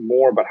to think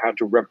more about how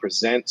to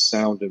represent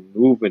sound and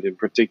movement in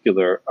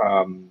particular,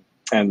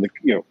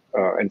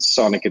 and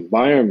sonic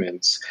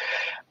environments,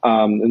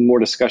 and more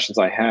discussions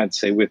I had,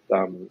 say, with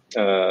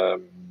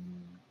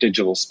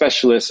digital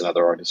specialists and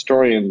other art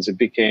historians, it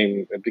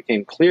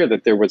became clear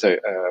that there was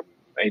a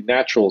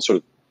natural sort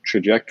of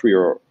trajectory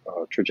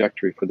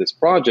for this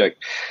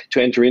project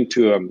to enter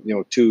into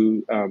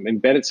to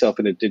embed itself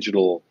in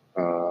digital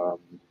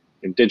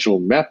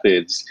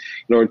methods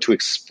in order to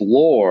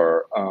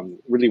explore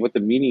really what the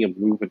meaning of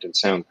movement and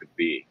sound could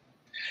be.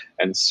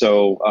 And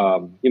so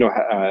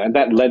and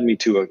that led me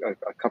to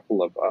a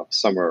couple of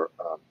summer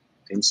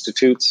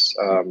institutes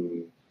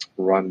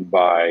run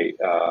by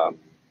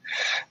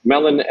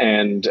Mellon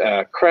and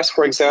Kress,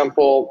 for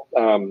example,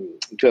 in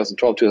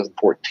 2012,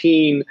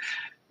 2014,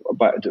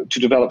 to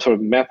develop sort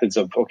of methods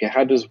of, okay,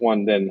 how does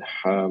one then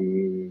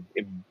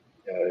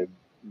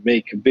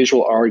make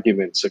visual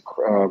arguments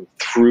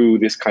through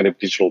this kind of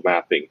digital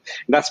mapping?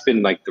 And that's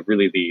been like the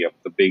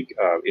big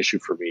issue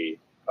for me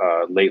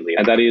lately.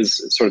 And that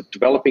is sort of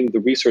developing the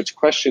research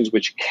questions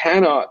which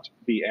cannot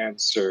be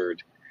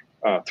answered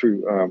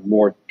through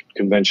more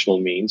conventional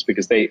means,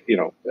 because they,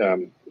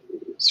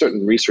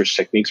 certain research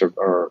techniques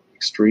are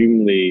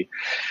extremely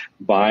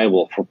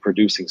viable for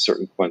producing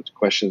certain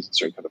questions and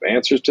certain kind of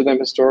answers to them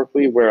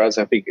historically, whereas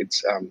I think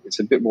it's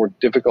a bit more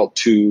difficult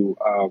to,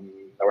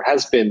 or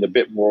has been a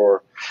bit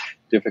more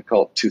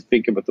difficult to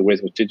think about the ways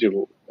in which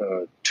digital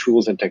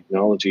tools and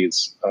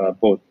technologies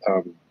both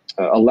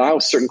allow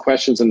certain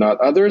questions and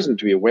not others, and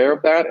to be aware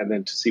of that, and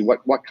then to see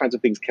what kinds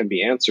of things can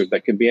be answered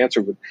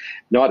with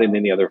not in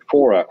any other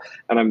fora.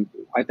 And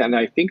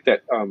I think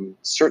that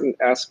certain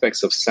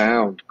aspects of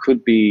sound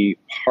could be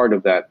part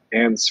of that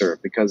answer,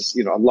 because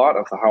a lot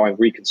of how I'm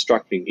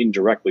reconstructing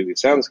indirectly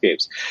these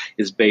soundscapes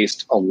is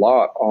based a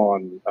lot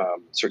on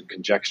certain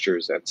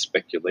conjectures and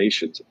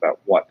speculations about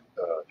what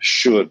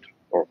should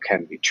or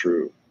can be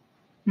true.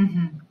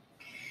 Mm-hmm.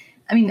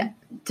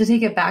 To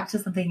take it back to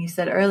something you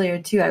said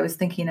earlier, too, I was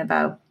thinking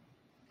about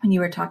when you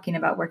were talking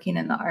about working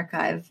in the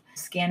archive,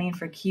 scanning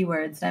for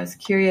keywords. And I was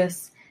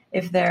curious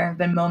if there have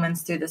been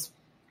moments through this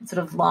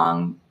sort of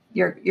long,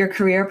 your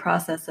career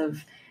process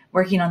of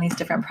working on these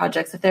different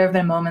projects, if there have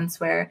been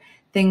moments where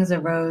things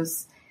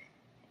arose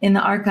in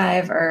the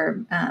archive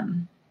or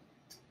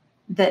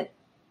that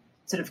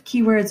sort of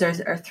keywords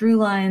or through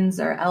lines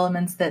or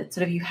elements that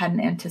sort of you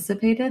hadn't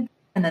anticipated,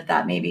 and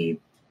that maybe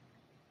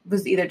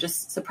was either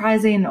just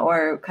surprising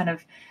or kind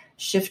of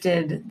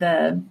shifted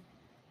the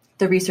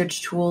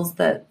research tools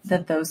that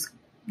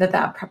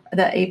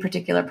a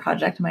particular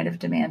project might have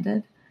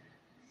demanded?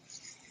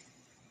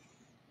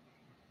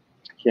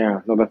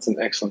 Yeah, no, that's an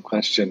excellent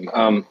question.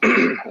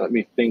 Let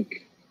me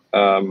think.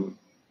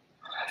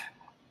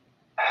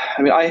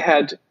 I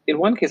mean, in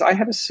one case, I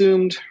had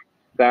assumed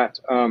that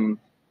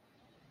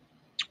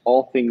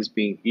all things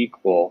being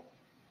equal,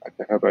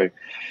 how do I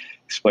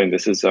explain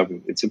this? It's a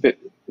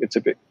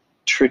bit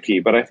tricky,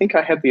 but I think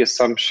I had the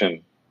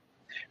assumption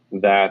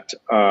that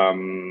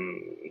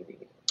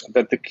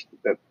that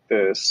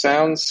the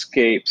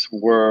soundscapes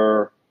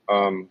were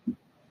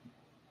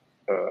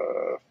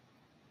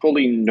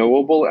fully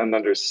knowable and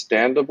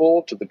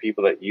understandable to the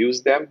people that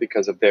use them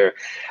because of their.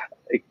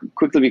 It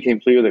quickly became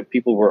clear that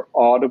people were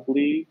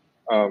audibly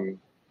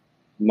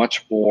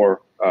much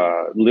more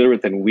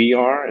literate than we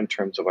are in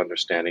terms of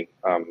understanding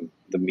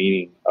the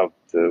meaning of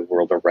the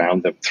world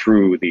around them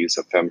through these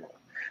ephemeral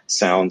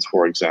sounds,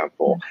 for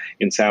example,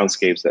 in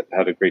soundscapes that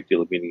had a great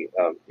deal of meaning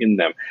in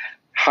them.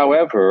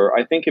 However,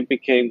 I think it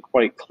became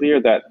quite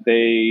clear that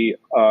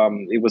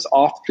it was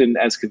often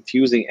as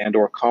confusing and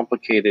or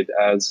complicated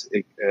as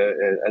it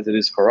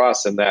is for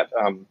us, and that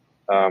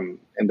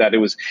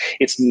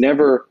it's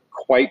never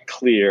quite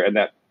clear, and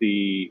that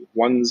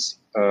one's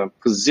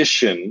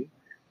position,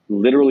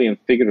 literally and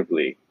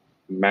figuratively,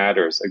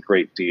 matters a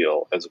great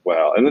deal as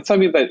well. And that's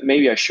something that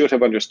maybe I should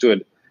have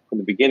understood from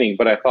the beginning,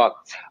 but I thought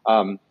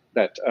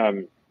that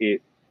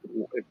it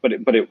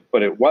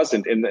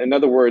wasn't. In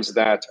other words,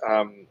 that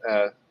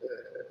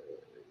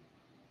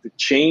the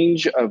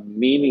change of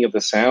meaning of the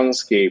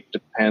soundscape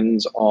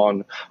depends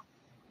on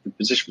the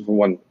position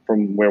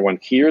from where one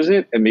hears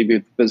it, and maybe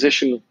the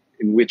position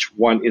in which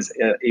one is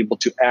able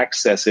to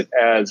access it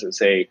as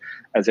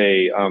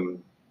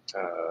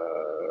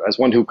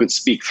one who could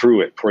speak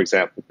through it, for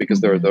example,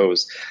 because there are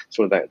those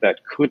sort of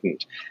that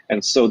couldn't.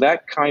 And so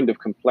that kind of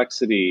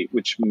complexity,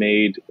 which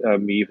made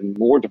me even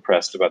more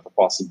depressed about the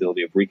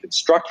possibility of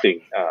reconstructing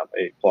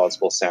a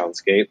plausible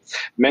soundscape,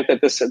 meant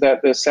that the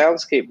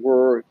soundscape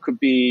could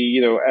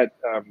be,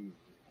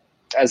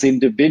 as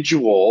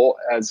individual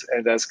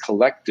and as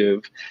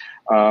collective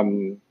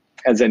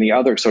as any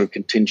other sort of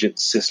contingent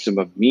system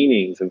of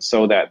meanings, and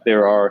so that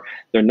there are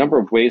a number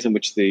of ways in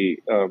which the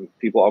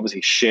people obviously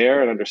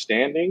share an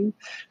understanding,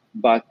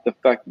 but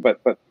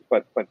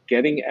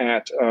getting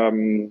at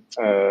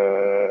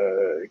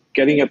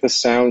the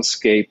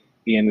soundscape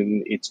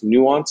in its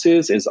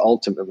nuances is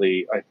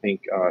ultimately, I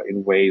think,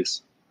 in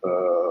ways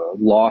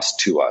lost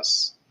to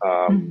us,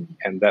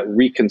 and that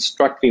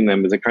reconstructing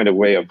them is a kind of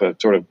way of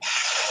sort of.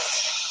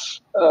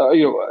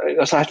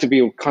 I have to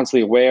be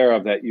constantly aware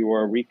of that.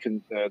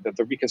 That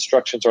the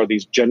reconstructions are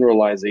these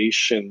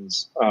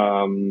generalizations,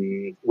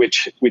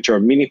 which are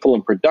meaningful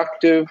and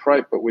productive,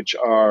 right? But which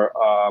are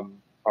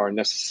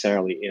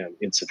necessarily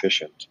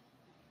insufficient.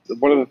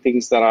 One of the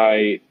things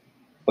that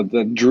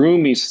drew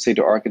me, to say,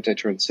 to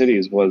architecture and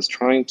cities was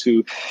trying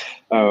to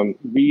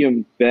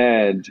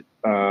re-embed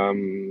art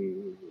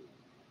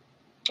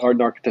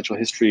and architectural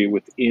history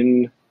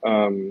within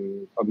a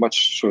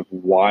much sort of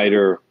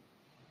wider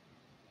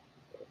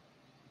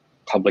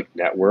public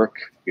network,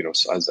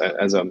 as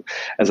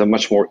a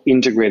much more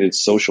integrated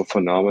social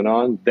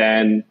phenomenon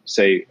than,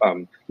 say,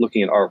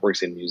 looking at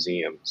artworks in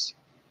museums,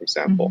 for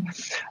example,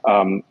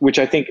 which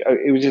I think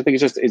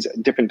is a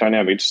different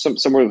dynamic. Just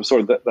somewhere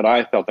sort of that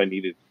I felt I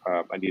needed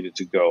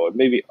to go, and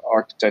maybe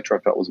architecture I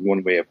felt was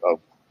one way of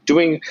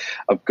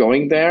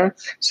going there.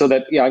 So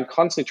that I'm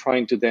constantly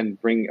trying to then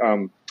bring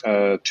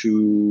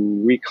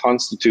to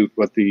reconstitute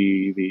what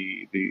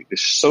the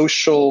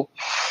social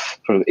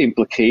sort of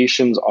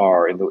implications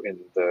are in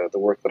the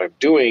work that I'm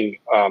doing,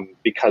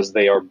 because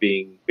those are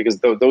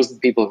the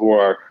people who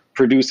are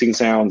producing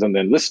sounds and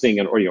then listening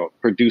or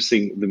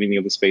producing the meaning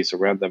of the space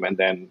around them and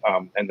then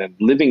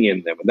living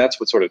in them. And that's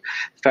what sort of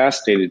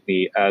fascinated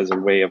me as a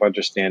way of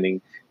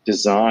understanding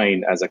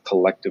design as a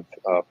collective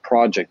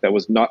project that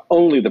was not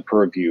only the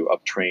purview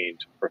of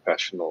trained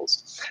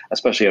professionals,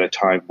 especially at a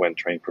time when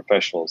trained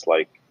professionals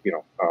like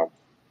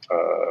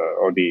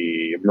or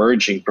the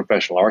emerging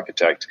professional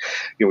architect,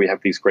 we have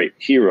these great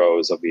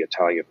heroes of the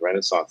Italian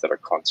Renaissance that are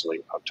constantly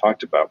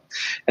talked about.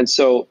 And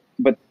so,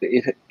 but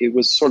it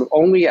was sort of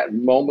only at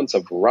moments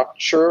of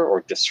rupture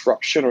or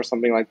disruption or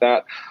something like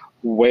that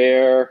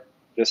where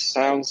the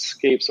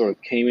soundscape sort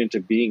of came into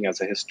being as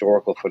a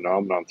historical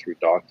phenomenon through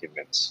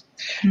documents.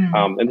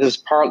 And this is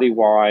partly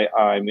why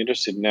I'm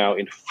interested now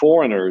in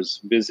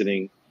foreigners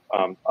visiting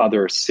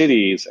other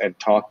cities and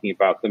talking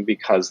about them,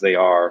 because they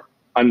are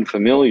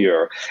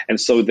unfamiliar. And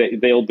so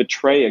they'll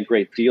betray a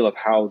great deal of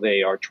how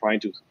they are trying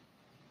to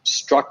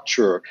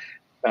structure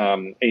a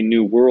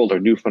new world or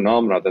new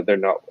phenomena that they're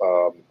not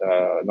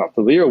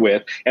familiar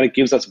with, and it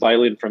gives us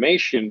vital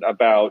information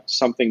about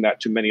something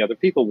that to many other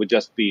people would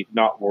just be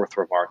not worth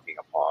remarking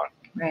upon.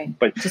 Right.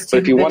 But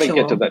if you want to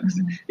get to that,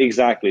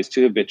 exactly, it's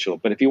too habitual.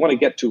 But if you want to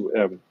get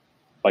to,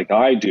 like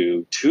I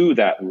do, to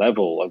that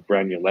level of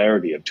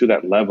granularity and to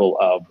that level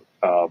of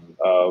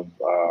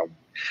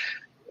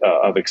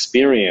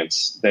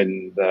experience,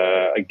 then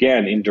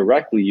again,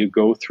 indirectly, you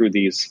go through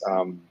these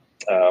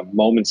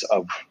moments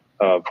of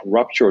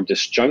rupture or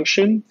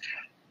disjunction,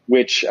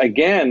 which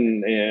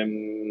again,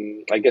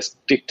 I guess,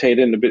 dictate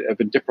in a bit of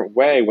a different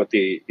way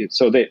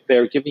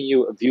they're giving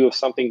you a view of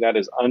something that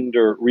is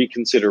under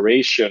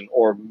reconsideration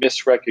or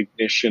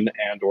misrecognition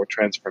and or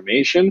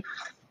transformation.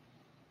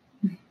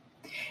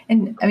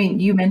 And I mean,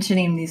 you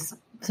mentioning these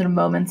sort of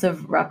moments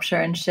of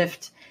rupture and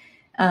shift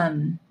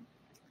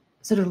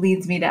sort of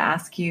leads me to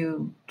ask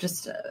you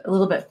just a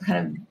little bit, kind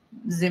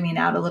of zooming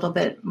out a little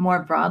bit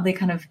more broadly,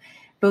 kind of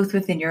both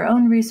within your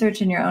own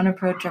research and your own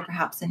approach, or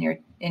perhaps in your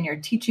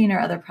teaching or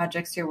other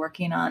projects you're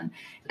working on.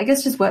 I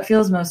guess just what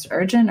feels most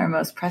urgent or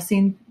most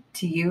pressing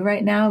to you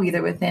right now,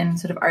 either within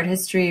sort of art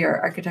history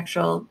or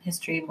architectural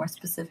history more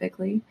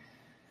specifically?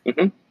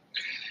 Mm-hmm.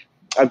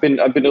 I've been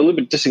a little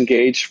bit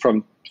disengaged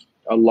from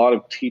a lot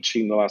of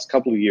teaching the last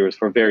couple of years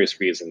for various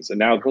reasons, and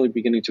now really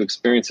beginning to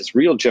experience this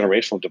real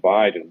generational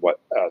divide in what,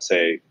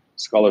 say,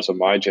 scholars of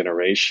my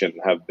generation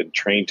have been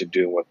trained to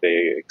do, what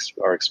they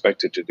are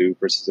expected to do,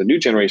 versus a new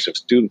generation of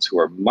students who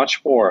are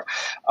much more,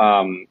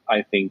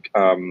 I think,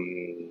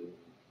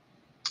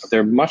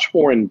 they're much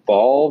more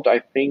involved, I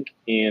think,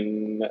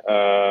 in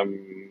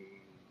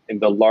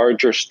the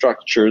larger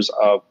structures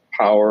of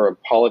power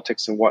and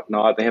politics and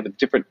whatnot. They have a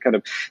different kind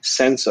of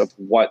sense of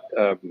what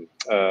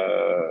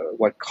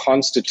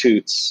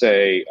constitutes,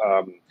 say,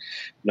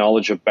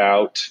 knowledge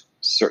about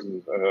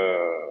certain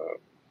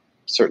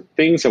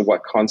things, and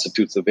what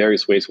constitutes the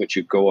various ways in which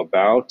you go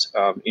about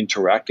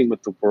interacting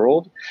with the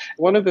world.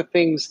 One of the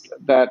things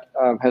that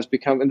has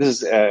become, and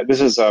this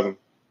is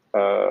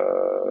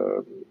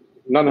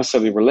not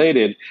necessarily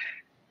related,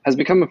 has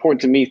become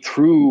important to me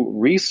through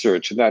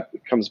research, and that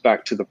comes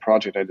back to the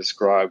project I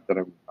described that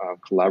I'm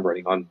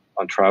collaborating on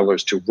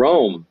Travelers to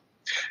Rome,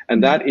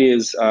 and that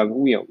is,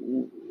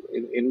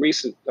 in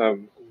recent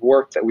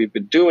work that we've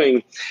been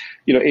doing,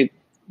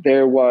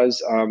 there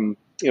was.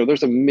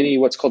 There's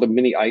what's called a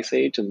mini ice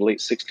age in the late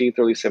 16th,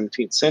 early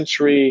 17th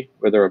century,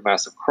 where there were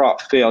massive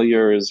crop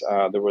failures.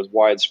 There was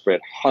widespread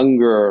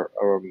hunger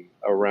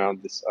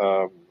around this,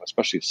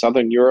 especially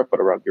Southern Europe, but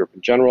around Europe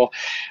in general.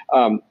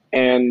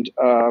 And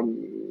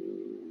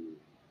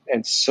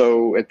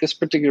so at this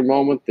particular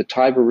moment, the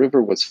Tiber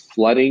River was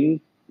flooding,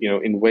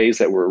 in ways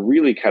that were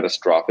really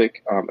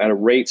catastrophic,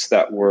 at rates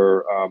that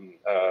were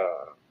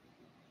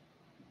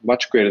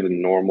much greater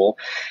than normal.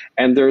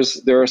 And there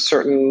are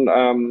certain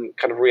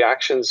kind of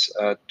reactions,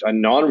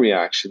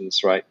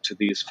 non-reactions, right, to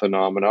these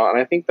phenomena. And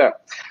I think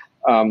that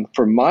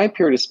for my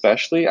period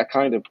especially, a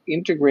kind of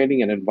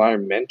integrating an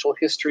environmental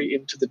history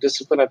into the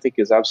discipline, I think,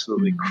 is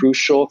absolutely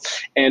crucial.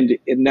 And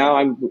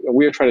now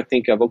we're trying to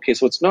think of, okay,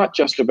 so it's not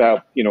just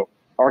about,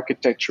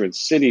 architecture and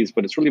cities,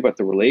 but it's really about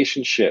the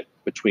relationship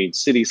between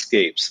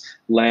cityscapes,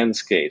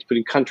 landscapes,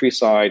 between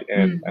countryside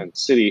and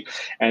city.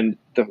 And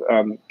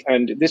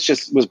and this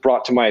just was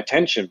brought to my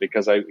attention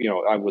because I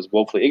was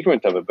woefully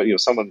ignorant of it. But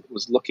someone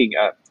was looking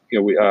at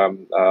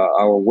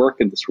our work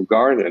in this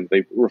regard, and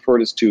they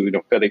referred us to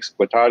Felix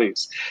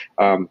Guattari's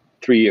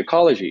three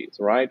ecologies,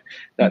 right?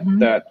 That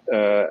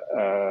the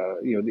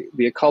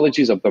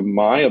ecologies of the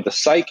mind, of the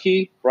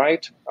psyche,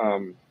 right?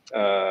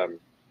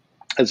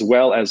 As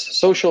well as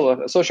social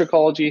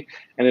ecology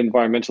and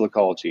environmental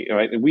ecology,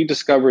 right? And we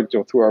discovered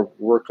through our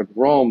work in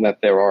Rome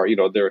that there are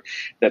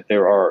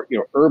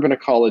urban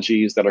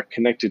ecologies that are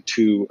connected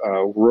to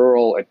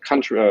rural and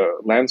country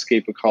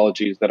landscape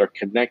ecologies that are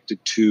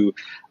connected to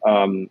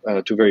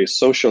various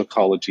social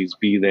ecologies,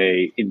 be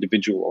they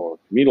individual or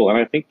communal. And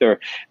I think there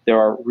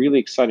are really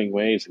exciting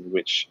ways in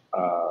which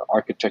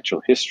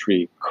architectural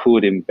history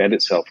could embed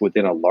itself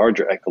within a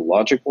larger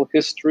ecological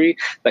history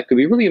that could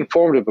be really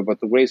informative about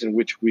the ways in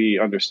which we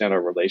understand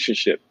our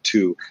relationship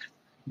to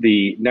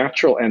the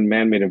natural and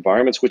man-made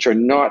environments, which are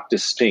not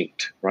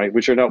distinct, right?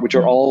 Which are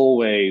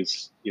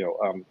always,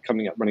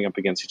 running up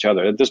against each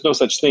other. There's no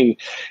such thing,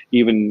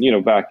 even,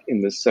 back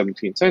in the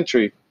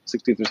 16th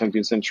or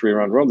 17th century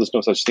around Rome. There's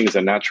no such thing as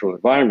a natural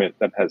environment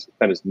that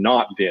has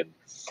not been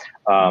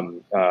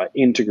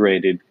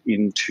integrated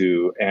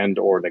into and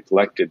or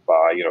neglected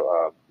by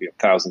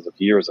thousands of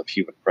years of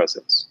human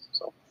presence.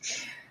 So.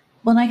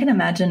 Well, and I can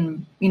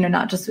imagine,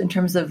 not just in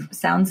terms of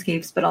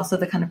soundscapes, but also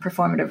the kind of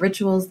performative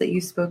rituals that you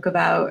spoke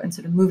about and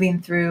sort of moving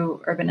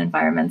through urban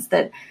environments,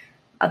 that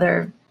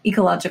other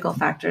ecological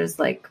factors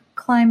like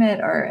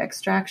climate or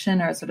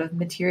extraction or sort of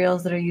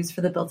materials that are used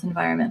for the built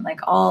environment,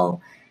 like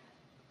all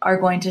are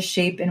going to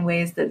shape in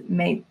ways that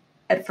may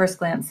at first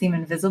glance seem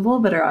invisible,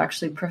 but are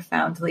actually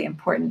profoundly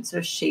important, sort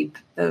of shape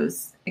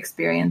those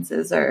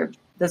experiences or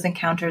those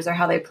encounters or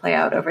how they play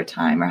out over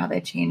time or how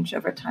they change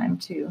over time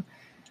too.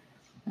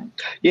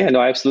 Yeah, no,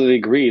 I absolutely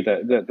agree.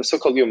 The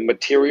so-called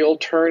material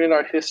turn in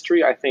our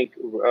history, I think,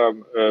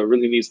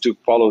 really needs to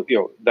follow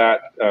that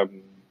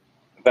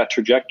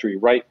trajectory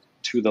right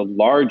to the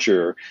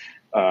larger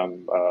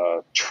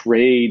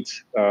trade,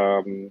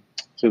 to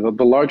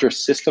the larger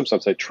systems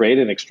of, say, trade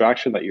and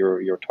extraction that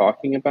you're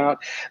talking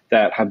about,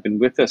 that have been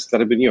with us, that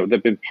have been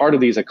they've been part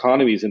of these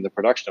economies in the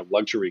production of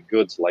luxury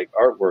goods like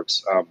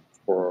artworks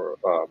for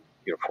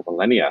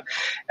millennia.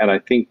 And I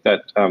think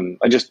that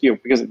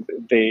because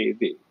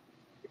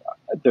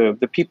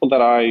the people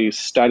that I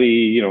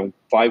study,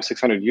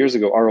 500-600 years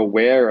ago are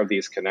aware of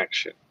these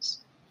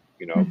connections,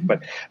 mm-hmm.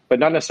 but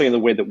not necessarily in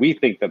the way that we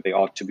think that they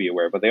ought to be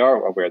aware, but they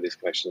are aware of these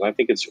connections. I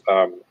think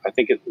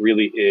it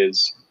really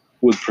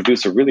would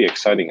produce a really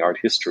exciting art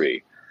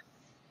history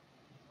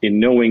in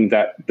knowing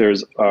that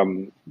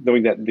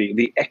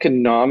the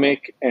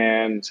economic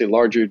and, say,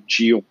 larger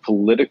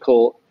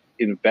geopolitical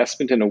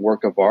investment in a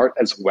work of art,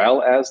 as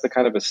well as the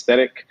kind of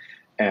aesthetic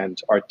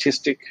and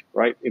artistic,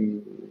 right,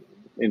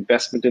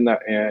 investment in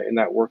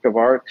that work of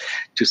art,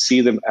 to see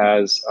them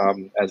as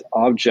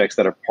objects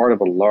that are part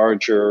of a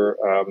larger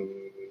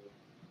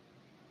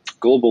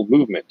global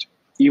movement,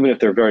 even if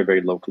they're very,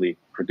 very locally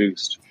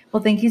produced.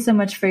 Well, thank you so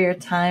much for your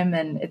time,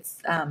 and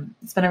it's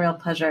been a real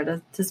pleasure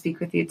to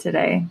speak with you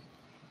today.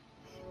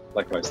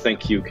 Likewise.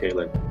 Thank you,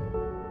 Caitlin.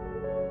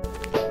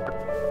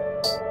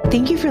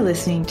 Thank you for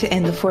listening to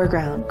In the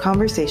Foreground,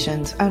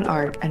 Conversations on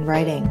Art and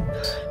Writing.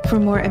 For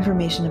more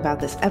information about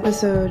this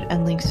episode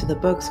and links to the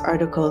books,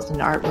 articles, and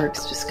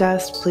artworks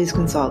discussed, please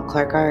consult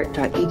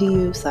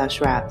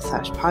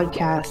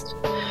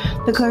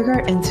clarkart.edu/rap/podcast. The Clark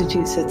Art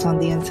Institute sits on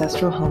the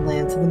ancestral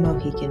homelands of the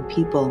Mohican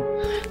people.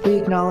 We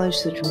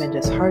acknowledge the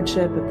tremendous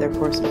hardship of their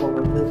forcible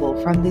removal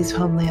from these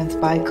homelands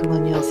by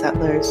colonial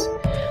settlers.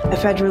 A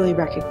federally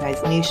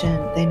recognized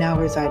nation, they now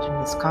reside in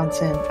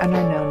Wisconsin and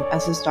are known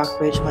as the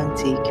Stockbridge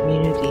Munsee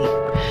community.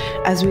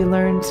 As we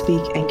learn,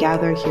 speak, and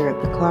gather here at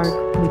the Clark,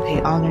 we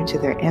pay honor to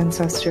their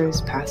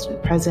ancestors, past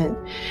and present,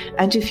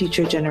 and to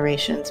future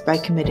generations by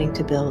committing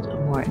to build a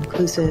more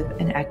inclusive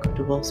and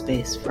equitable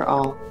space for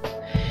all.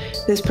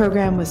 This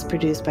program was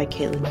produced by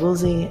Caitlin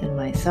Woolsey and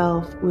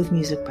myself, with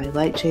music by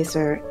Light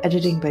Chaser,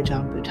 editing by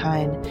John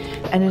Butine,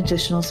 and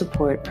additional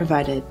support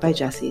provided by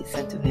Jesse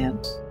Sentivan.